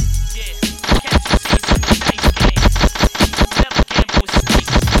 Yeah, catch you cheese in the dice game. Never gamble with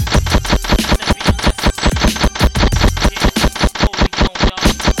snakes. Never be a lesson to me. Yeah, hold it on, y'all.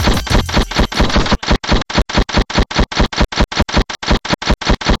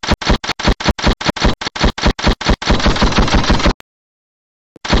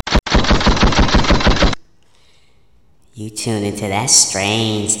 You tune into that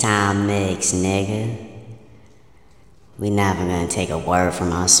Strange Time mix, nigga. We never gonna take a word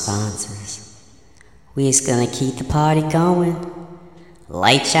from our sponsors. We just gonna keep the party going.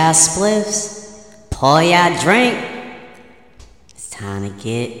 Light y'all spliffs. Pour y'all drink. It's time to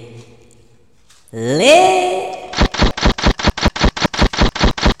get lit.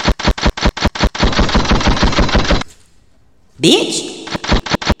 Bitch.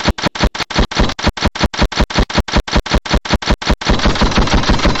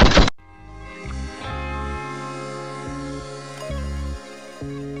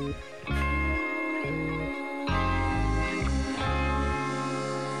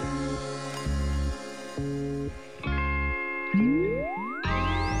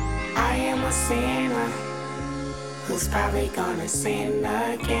 Who's probably gonna sin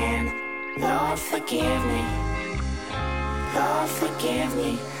again. Lord forgive me, Lord forgive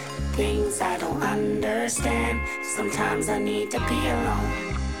me. Things I don't understand. Sometimes I need to be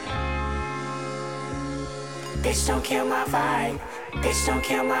alone. Bitch, don't kill my vibe. Bitch, don't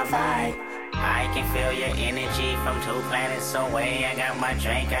kill my vibe. I can feel your energy from 2 planets away. I got my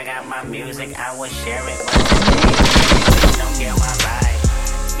drink, I got my music, I will share it with you. Bitch, don't kill my vibe.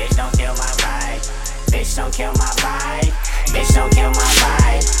 Bitch, don't kill my vibe. Bitch, don't kill my vibe. Bitch, don't kill my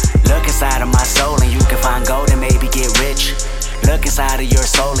vibe. Look inside of my soul and you can find gold and maybe get rich. Look inside of your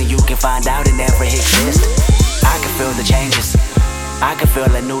soul and you can find out it never exists. I can feel the changes. I can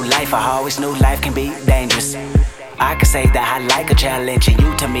feel a new life. I always knew life can be dangerous. I can say that I like a challenge and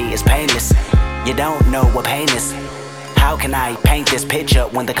you to me is painless. You don't know what pain is. How can I paint this picture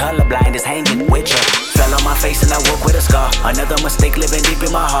when the colorblind is hanging with you? Fell on my face and I woke with a scar. Another mistake living deep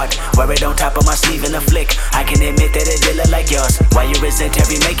in my heart. Wear it on top of my sleeve in a flick. I can admit that it did look like yours. Why you resent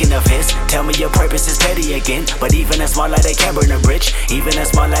every making of his? Tell me your purpose is petty again. But even a small light, they can burn a bridge. Even a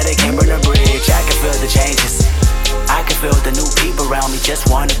small light, they can burn a bridge. I can feel the changes. I can feel the new people around me just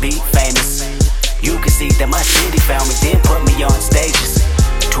wanna be famous. You can see that my city found me, then put me on stages.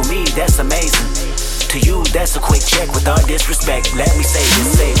 To me, that's amazing. To you, that's a quick check with all disrespect. Let me say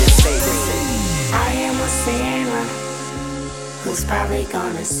this, say this, say this. I am a sinner who's probably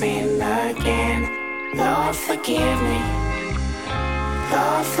gonna sin again. Lord, forgive me.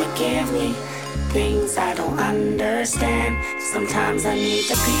 Lord, forgive me. Things I don't understand. Sometimes I need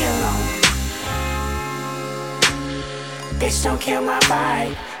to be alone. Bitch, don't kill my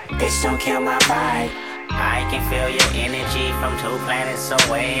vibe. Bitch, don't kill my vibe. I can feel your energy from 2 planets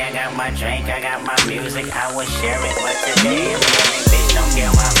away. I got my drink, I got my music, I will share it. But today I'm feeling, bitch, don't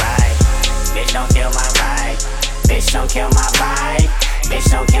kill my vibe. Bitch, don't kill my vibe. Bitch, don't kill my vibe.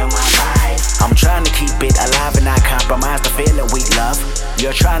 Bitch, don't kill my vibe. I'm trying to keep it alive and not compromise the feeling we love.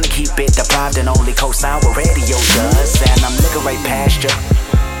 You're trying to keep it deprived and only co-sign what radio does. And I'm looking right past you.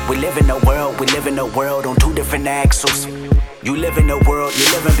 We live in a world on 2 different axles. You live in a world,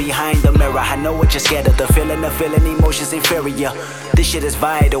 you're living behind the mirror. I know what you're scared of, the feeling emotions inferior. This shit is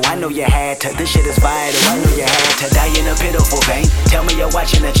vital, I know you had to. This shit is vital, I know you had to. Die in a pitiful pain, tell me you're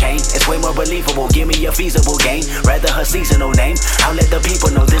watching a chain. It's way more believable, give me a feasible game. Rather her seasonal name, I'll let the people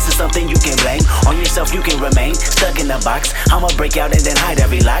know this is something you can blame. On yourself you can remain, stuck in the box. I'ma break out and then hide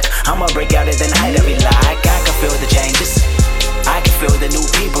every lock. I'ma break out and then hide every lock. I can feel the changes, I can feel the new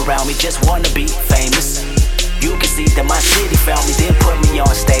people around me just wanna be famous. You can see that my city found me, then put me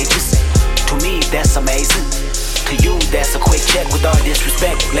on stages. To me, that's amazing. To you, that's a quick check with all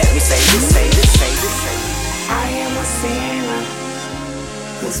disrespect. Let me say this, say this, say this, say this. I am a sinner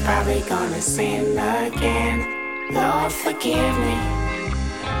who's probably gonna sin again. Lord, forgive me.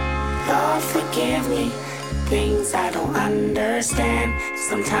 Lord, forgive me. Things I don't understand.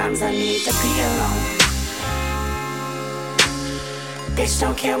 Sometimes I need to be alone. Bitch,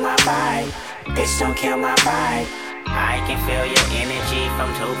 don't kill my vibe. Bitch, don't kill my vibe. I can feel your energy from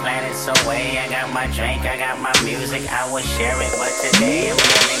 2 planets away. I got my drink, I got my music, I will share it. But today I'm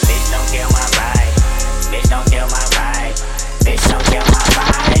feeling, bitch, don't kill my vibe. Bitch, don't kill my vibe. Bitch, don't kill my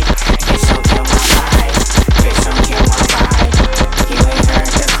vibe. Bitch, don't kill my vibe. Bitch, don't kill my vibe. You ain't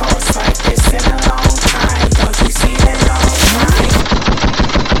heard the coast like this in a long time. Don't you see that long time?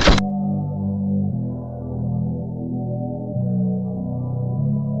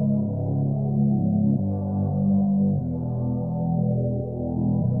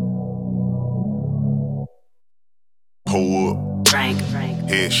 Pull up, Frank,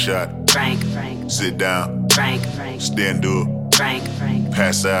 headshot, Frank, sit down, Frank, stand up, Frank,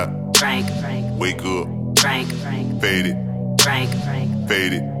 pass out, Frank, wake up, Frank, fade it, Frank,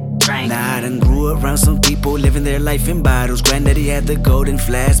 fade it. Nah, I done grew around some people living their life in bottles. Granddaddy had the golden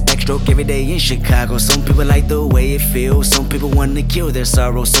flask, backstroke every day in Chicago. Some people like the way it feels, some people wanna kill their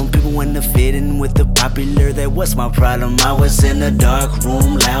sorrow. Some people wanna fit in with the popular, that was my problem. I was in a dark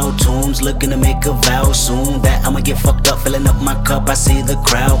room, loud tunes, looking to make a vow soon that I'ma get fucked up, filling up my cup. I see the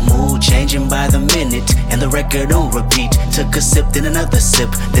crowd mood changing by the minute, and the record on repeat. Took a sip, then another sip,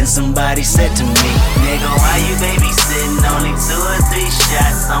 then somebody said to me, nigga, why you babysitting? Only 2 or 3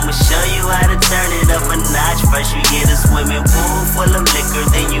 shots, I'ma show you how to turn it up a notch. First you get a swimming pool full of liquor,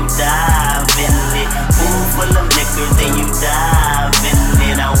 then you dive in it. Pool full of liquor, then you dive in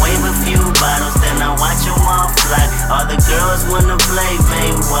it. I wave a few bottles, then I watch them all fly. All the girls wanna play,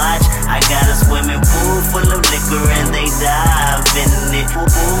 they watch. I got a swimming pool full of liquor and they dive in it. Pool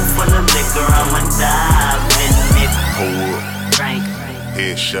full of liquor, I'ma dive in it. Pull up, Frank,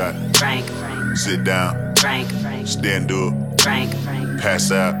 headshot, Frank, sit down, Frank, stand up, Frank,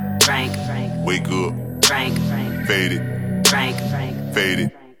 pass out, Frank, wake up, Frank, fade it, Frank, fade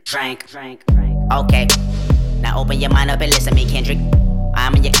it. Frank. Okay, now open your mind up and listen to me, Kendrick.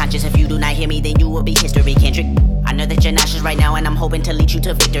 I'm in your conscience. If you do not hear me, then you will be history, Kendrick. I know that you're nauseous right now, and I'm hoping to lead you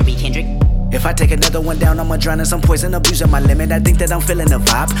to victory, Kendrick. If I take another one down, I'ma drown in some poison, abusing my limit. I think that I'm feeling the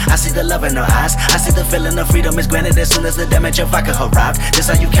vibe. I see the love in her eyes. I see the feeling of freedom is granted as soon as the damage of vodka arrived. This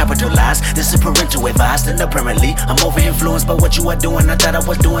how you capitalize. This is parental advice. And apparently, I'm over influenced by what you are doing. I thought I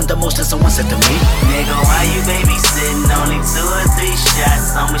was doing the most, and someone said to me, Nigga, why you babysitting? Only 2 or 3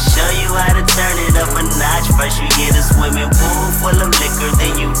 shots. I'ma show you how to turn it up a notch. First you get a swimming pool full of liquor,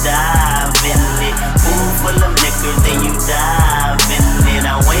 then you dive in it. Pool full of liquor, then you dive in it.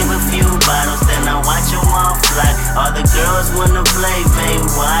 I wave a few bottles, then I watch them all fly. All the girls wanna play, babe,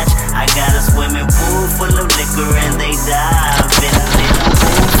 watch. I got a swimming pool full of liquor and they dive in it.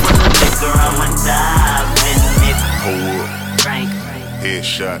 Pool full of liquor, I'ma dive in it. Hold up. Frank.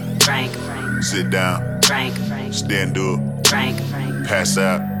 Headshot. Frank. Sit down. Frank. Stand up. Frank. Pass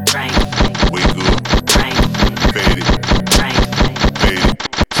out. Frank. Wake up. Frank. Fade it. Frank. Fade it.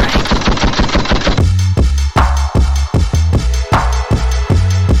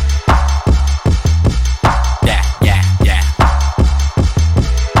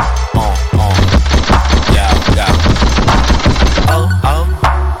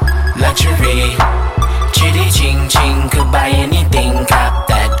 Luxury, chitty ching ching, could buy anything, cop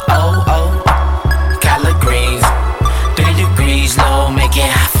that. Oh oh, collard greens, 3 degrees low, make it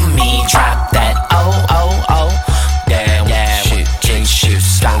hot for me. Drop that. Oh oh oh, damn, yeah, shit, change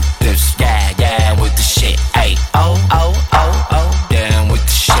shifts, smoke this, yeah, yeah, with the shit. Ay, oh oh oh oh, damn with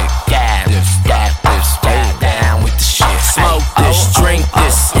the shit, yeah, yeah, down with the shit. Smoke this, drink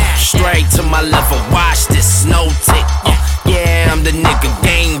this, straight to my level. Watch this, no tick. Yeah, I'm the nigga,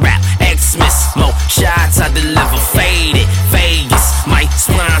 gang rap, Xmas, more shots I deliver, faded, Vegas, might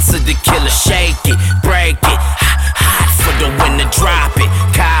sponsor the killer, shake it, break it, hot for the winner, drop it,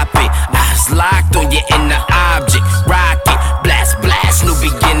 cop it, eyes locked on your inner object, rock it, blast, blast, new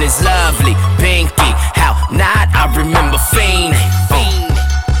beginnings, lovely, pinky, how not, I remember fiending,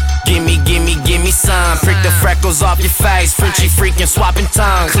 Gimme some, prick the freckles off your face, Frenchie freaking swapping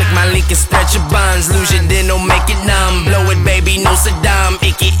tongues, click my link and spread your buns, lose your then don't make it numb, blow it baby, no Saddam,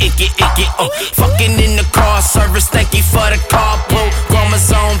 icky, fucking in the car service, thank you for the carpool,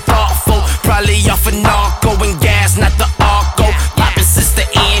 chromosome thoughtful, probably off a narco and gas, not the arco, poppin' since the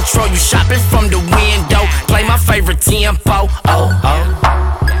intro, you shopping from the window, play my favorite tempo, oh,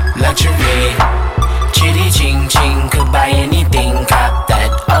 luxury, chitty ching ching, could buy anything, cop that.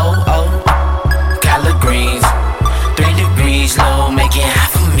 Oh oh, collard greens, 3 degrees low, make it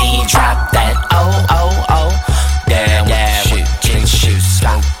hot for me. Drop that. Oh oh oh, damn, yeah, shit, change shifts,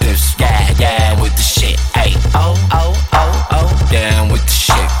 smoke this, yeah, yeah, with the shit. Ay, oh oh oh oh, damn with the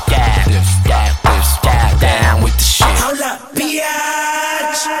shit, yeah, yeah, down with the shit. Hold up,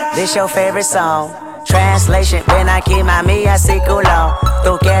 biatch. This your favorite song. Translation, ven aquí mami así culo.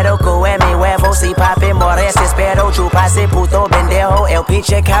 Tú quiero que mi huevo si papi mores. Espero chupase puto pendejo el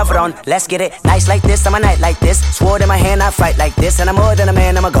pinche cabrón. Let's get it, nice like this, I'm a night like this. Sword in my hand, I fight like this. And I'm more than a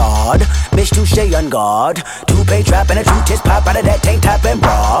man, I'm a god. Bitch, touche on guard. Two-pay trap and a two-tits pop out of that tank top and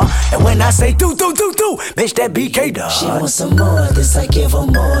bra. And when I say do, bitch, that BK dog. She wants some more of this, I give her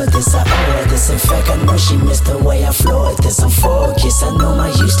more of this, I owe her this. In fact, I know she missed the way I floored this. I'm focused, I know my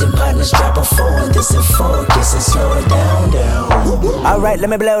Houston partners drop a 4 on this. And focus and slow it down. Alright, let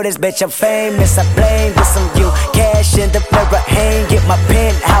me blow this bitch, I'm famous, I blame this on you. Cash in the mirror, hang it, my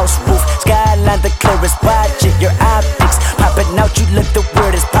penthouse roof. Skyline the clearest, watch it, your optics popping out, you look the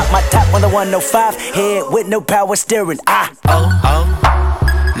weirdest. Pop my top on the 105, head with no power steering.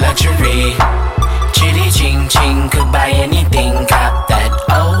 Luxury, chitty ching ching, could buy anything, cop that.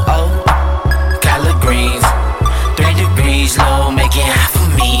 Oh oh, collard greens, 3 degrees low, make it hot for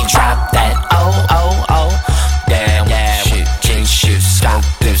me. Drop that. Oh oh oh, damn, yeah, shit, change shifts, smoke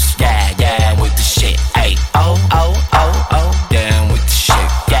this, yeah, yeah, with the shit. Ay, oh oh oh oh, damn with the shit,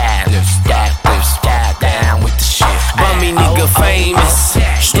 yeah, yeah, down with the shit. Bummy nigga famous,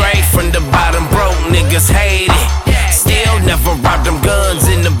 straight from the bottom, broke niggas hate it. Still never robbed them guns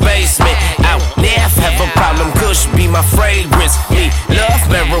in the basement. Out left, have a problem, Kush be my fragrance. Me love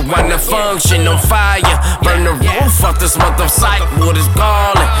marijuana, function on fire. Burn the roof off this month of sight, what is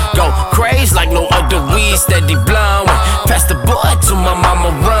calling. Go crazy like no other weed, steady blowing. Pass the boy to my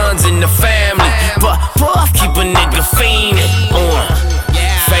mama, runs in the family. But puff, keep a nigga fiending.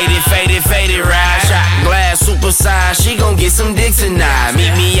 Faded, ride, shot glass, super size. She gon' get some dick tonight.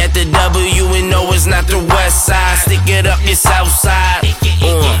 Meet me at the W and no, it's not the west side. Stick it up your south side.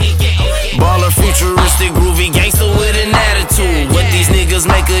 Baller, futuristic, groovy gangster with an attitude. What these niggas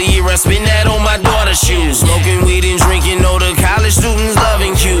make a year, I spend that on my daughter's shoes. Smoking weed and drinking, all the college students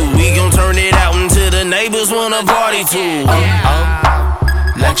loving Q. We gon' turn it out until the neighbors wanna party too.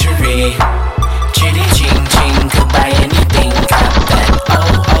 Luxury, chitty ching ching, could buy anything, cop that.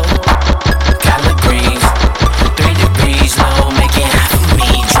 Oh oh,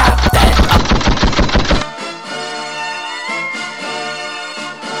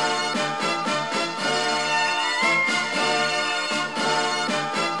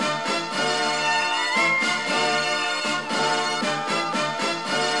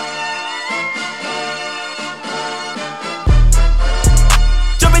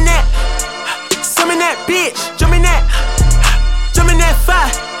 bitch, jump in that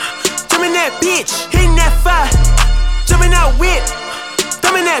fire, jump in that bitch, hitting that fire, jumping out whip,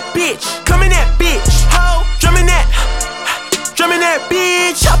 thumbing that bitch, coming that bitch, ho, drumming that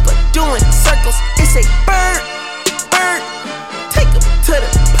bitch, chopper doing circles, it's a bird, take him to the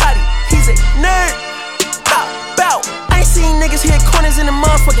potty, he's a nerd, pop out, I ain't seen niggas hit corners in the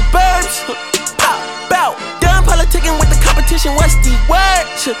motherfucking burbs, pop out, done politicking with the competition, what's the word?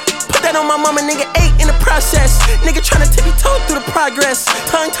 Put that on my mama, nigga, 8 in the process, nigga tryna tippy-toe through the progress,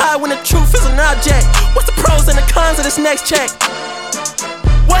 tongue-tied when the truth is an object, what's the pros and the cons of this next check?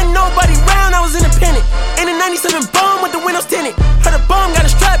 Wasn't nobody round, I was independent. In a 97 bomb with the windows tinted. Heard a bomb got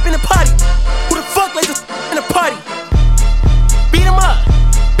a strap in the potty. Who the fuck like this in the party? Beat him up,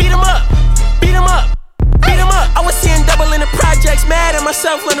 beat him up, beat him up, beat him up. I was seeing double in the projects, mad at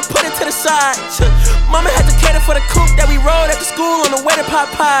myself, learned to put it to the side. Mama had to cater for the coupe that we rode after school on the way to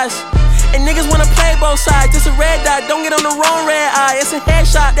Popeyes. And niggas wanna play both sides, just a red dot, don't get on the wrong red eye. It's a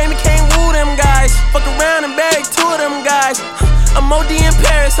headshot, they can't woo them guys. Fuck around and bury 2 of them guys. I'm OD in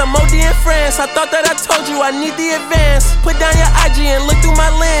Paris, I'm OD in France. I thought that I told you I need the advance. Put down your IG and look through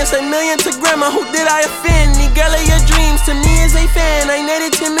my lens. A million to grandma, who did I offend? The girl of your dreams, to me is a fan. I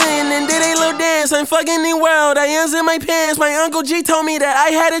netted 10 million and did a little dance. I'm fucking the world, I ends in my pants. My Uncle G told me that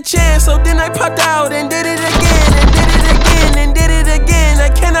I had a chance. So then I popped out and did it again, and did it again, and did it again.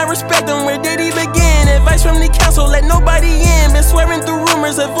 I cannot respect them, where did he begin? Advice from the council, let nobody in. Been swearing through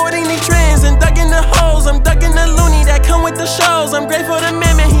rumors, avoiding the trends. And ducking the holes, I'm ducking the loony that come with the shows. I'm grateful to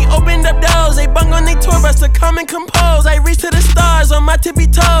man, he opened up doors. They bung on they tour bus to come and compose. I reach to the stars on my tippy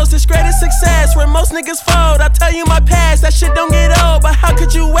toes. This greatest success where most niggas fold. I tell you my past, that shit don't get old. But how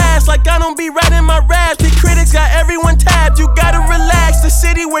could you ask? Like I don't be writing my raps. The critics got everyone tabbed. You gotta relax. The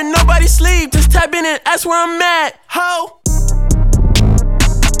city where nobody sleep. Just tap in and ask where I'm at. Ho!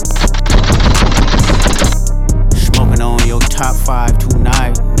 Smoking on your top 5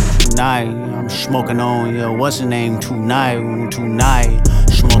 tonight. I'm smoking on your what's the name tonight.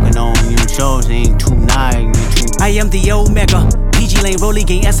 Smoking on your chosen tonight. I am the Omega, PG Lane, Rolly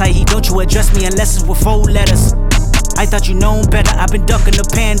Gang, SIE. Don't you address me unless it's with 4 letters. I thought you known better. I've been ducking the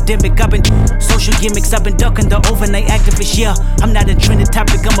pandemic. I've been social gimmicks. I've been ducking the overnight activists. Yeah, I'm not a trending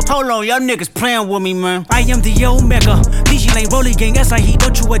topic. I'm a hold on, y'all niggas playing with me, man. I am the Omega, PG Lane, Rolly Gang, SIE.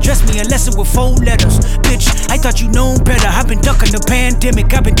 Don't you address me unless it's with 4 letters. Bitch, I thought you known better. I've been ducking the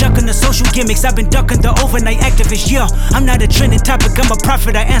pandemic. I've been ducking the social gimmicks. I've been ducking the overnight activists. Yeah, I'm not a trending topic. I'm a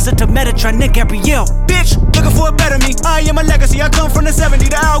prophet. I answer to Metatron, Nick Gabrielle. Bitch, looking for a better me. I am a legacy. I come from the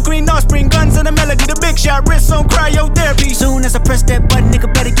 70s. The Al Green, Offspring, guns and the melody. The big shot, wrists on cryo therapy. Soon as I press that button, nigga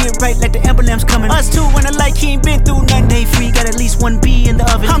better get right like the emblem's coming. Us two when the light he ain't been through nothing. Day free, got at least 1 B in the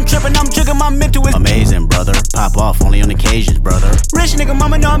oven. I'm tripping, I'm jigging, my mental is amazing, brother. Pop off only on occasions, brother. Rich nigga,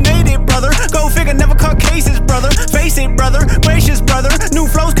 mama know I made it, brother. Go figure, never caught cases, brother. Face it, brother. Gracious, brother. New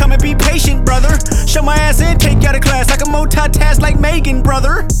flows coming, be patient, brother. Show my ass in, take you out of class. I can multitask like Megan,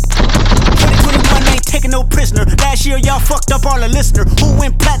 brother. 2021 ain't taking no prisoner. Last year y'all fucked up all the listener. Who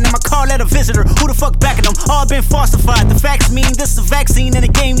went platinum? I call that a visitor. Who the fuck backing them? All been falsified. The facts mean this is a vaccine and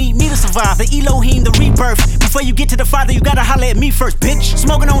the game need me to survive. The Elohim, the rebirth. Before you get to the Father, you gotta holler at me first, bitch.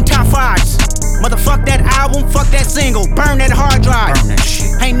 Smoking on top 5s. Motherfuck that album, fuck that single. Burn that hard drive. Burn that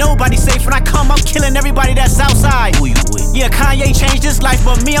shit. Ain't nobody safe when I come, I'm killing everybody that's outside. Who you with? Yeah, Kanye changed his life,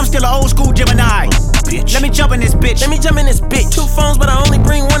 but me, I'm still an old school Gemini. Bitch. Let me jump in this bitch. 2 phones, but I only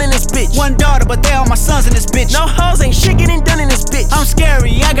bring 1 in this bitch. 1 daughter, but they all my sons in this bitch. No hoes, ain't shit getting done in this bitch. I'm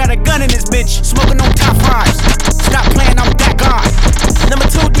scary, I got a gun in this bitch. Smoking on top 5s. Stop playing, I'm that guy. Number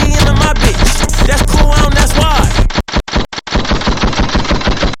 2 DM in my bitch. That's cool, that's why.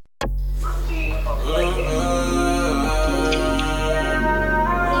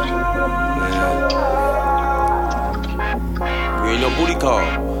 You ain't no booty call.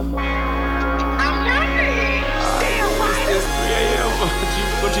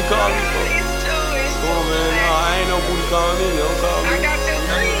 What you call me for? Come on, man. No, I ain't no booty calling me. Don't call me.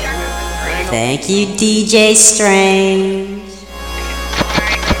 Thank you, DJ Strange.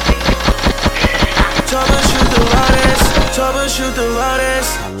 Troubleshoot the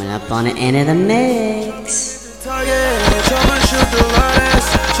loudest. Coming up on the end of the mix.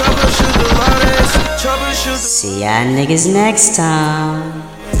 See y'all niggas next time.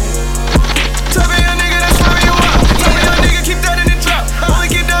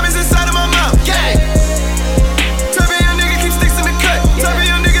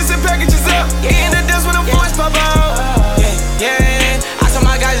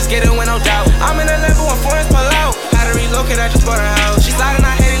 I just bought her house. She sliding,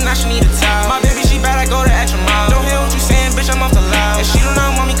 I hate it, now she need a towel. My baby, she bad, I go the extra mile. Don't hear what you saying, bitch, I'm off the loud. And she do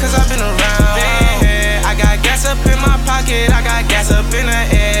not want me cause I've been around. Yeah, I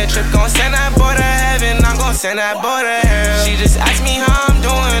and I bought her hair. She just asked me how I'm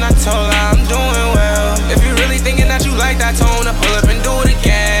doing, I told her I'm doing well. If you really thinking that you like that tone, I pull up and do it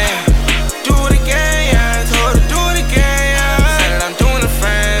again. Do it again, yeah. Told her do it again, yeah. Said that I'm doing it,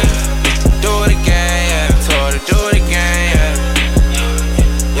 friends. Do it again, yeah. Told her do it again, yeah.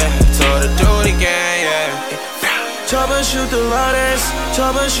 Yeah, told her do it again, yeah. Chopper shoot the loudest,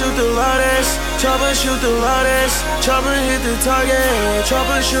 chopper shoot the loudest, chopper shoot the loudest, chopper hit the target,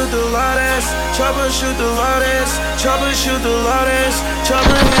 chopper shoot the loudest, chopper shoot the loudest, chopper shoot the loudest,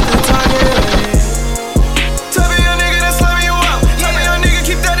 chopper hit the target. Tell me your nigga that's slamming you up, tell me your nigga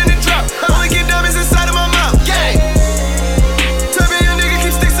keep that in the drop, I only get diamonds inside of my mouth, yeah. Tell me your nigga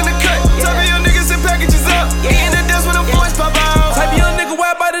keep sticks in the cut, tell me your niggas send packages up, in the dance when them boys pop out. Type of young nigga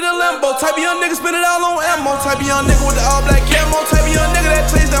where I bite it a limbo, type of young nigga spin it all on ammo, type of young nigga with the all black camo, type of young nigga that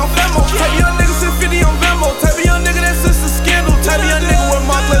plays down Femo, type of young nigga send 50 on Venmo, type of young nigga that sends a scandal, type of young nigga with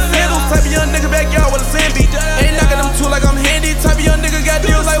Markless sandals, type of young nigga backyard with a Zambi, ain't knocking them two like I'm handy, type of young nigga got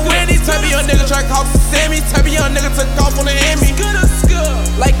deals like Wendy, type of young nigga try cops to Sammy, type of young nigga took off on the Emmy,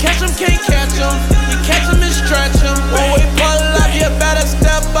 like catch him, can't catch him, you catch him and stretch him, when we pull up you better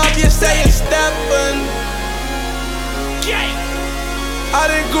step up, you say you're steppin'. I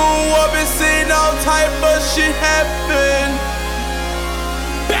done grew up and seen all type of shit happen.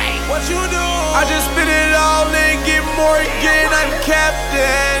 Bang! What you do? I just spit it all and get Morgan, I'm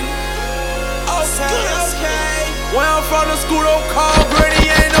captain. Okay. Where I'm from, the school don't call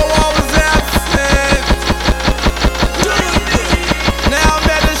Granny, ain't know I was absent. Now I'm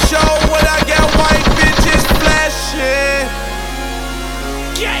at the show when I got white bitches flashing.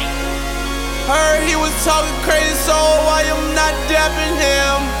 Heard he was talking crazy, so I am not dapping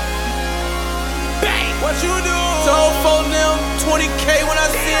him. Bang! What you do? Told for them 20K when I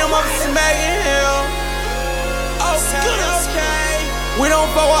see him, I'm smacking him. Okay. We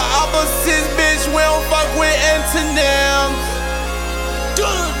don't fuck with opposites, bitch. We don't fuck with antonyms.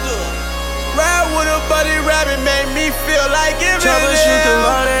 Ride with a buddy rabbit made me feel like giving Chopper shoot the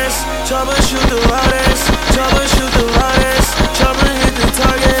loudest, chopper shoot the loudest, chopper shoot the loudest, chopper hit the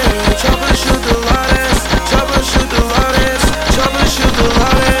target, chopper shoot the loudest, chopper shoot the loudest, chopper shoot the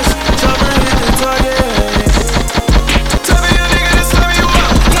loudest, chopper hit the target. Tell me your nigga that's slamming you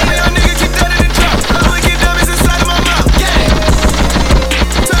up, tell me your nigga keep that in the drop, I only get diamonds inside of my mouth, yeah.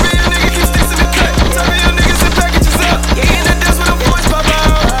 Tell me your nigga keep sticks in the cut, tell me your niggas send packages up, yeah, in the dance when them boys pop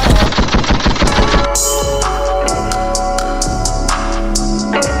out.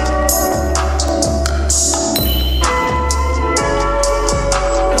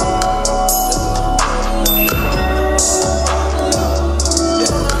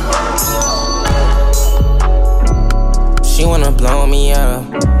 She wanna blow me up,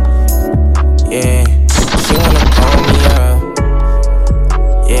 yeah. She wanna pull me up,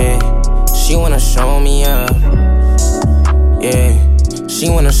 yeah. She wanna show me up, yeah. She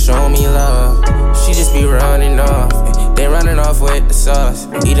wanna show me love. She just be running off, they running off with the sauce.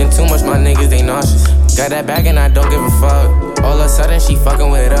 Eating too much, my niggas, they nauseous. Got that bag and I don't give a fuck. All of a sudden she fucking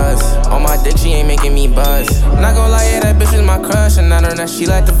with us. On my dick, she ain't making me buzz. Not gon' lie, yeah, that bitch was my crush, and I know that she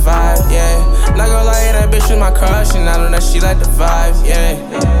like the vibe, yeah. Not gon' lie, yeah, that bitch was my crush, and I know that she like the vibe, yeah.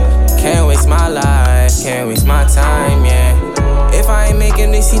 Can't waste my life, can't waste my time, yeah. If I ain't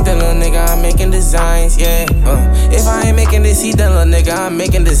making this heat, then little nigga, I'm making designs, yeah. If I ain't making this heat, then little nigga, I'm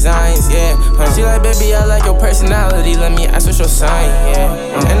making designs, yeah. She like, baby, I like your personality, let me ask what's your sign,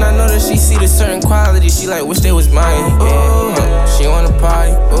 yeah. And I know that she see the certain quality, she like, wish they was mine, yeah. She wanna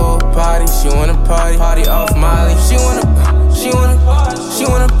party, ooh, party, she wanna party, party off Molly. She wanna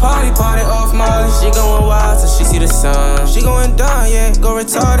party off Molly. She going wild till she see the sun. She going down, yeah, go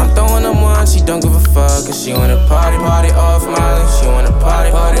retarded. I'm throwing them one, she don't give a fuck, cause she wanna party off Molly. She wanna party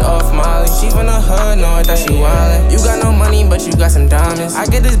off Molly. She from the hood, know it that she wildin'. You got no money, but you got some diamonds. I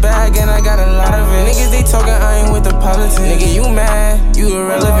get this bag and I got a lot of it. Niggas, they talking, I ain't with the politics. Nigga, you mad, you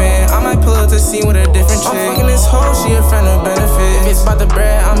irrelevant. I might pull up to scene with a different chick. I'm fucking this hoe, she a friend of benefit. If it's about the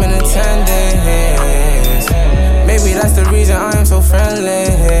bread, I'm in attendance. Maybe that's the reason I am so friendly.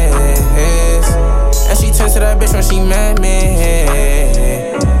 And she turns to that bitch when she met me.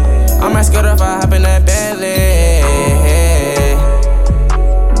 I might scared if I hop in that Bentley.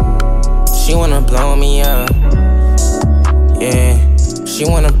 She wanna blow me up, yeah. She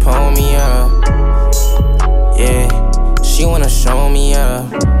wanna pull me up, yeah. She wanna show me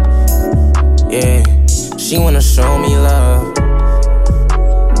up, yeah. She wanna show me love.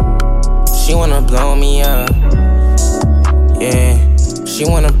 She wanna blow me up, yeah. She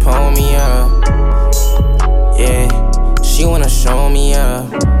wanna pull me up, yeah. She wanna show me up,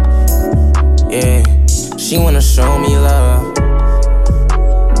 yeah. She wanna show me love.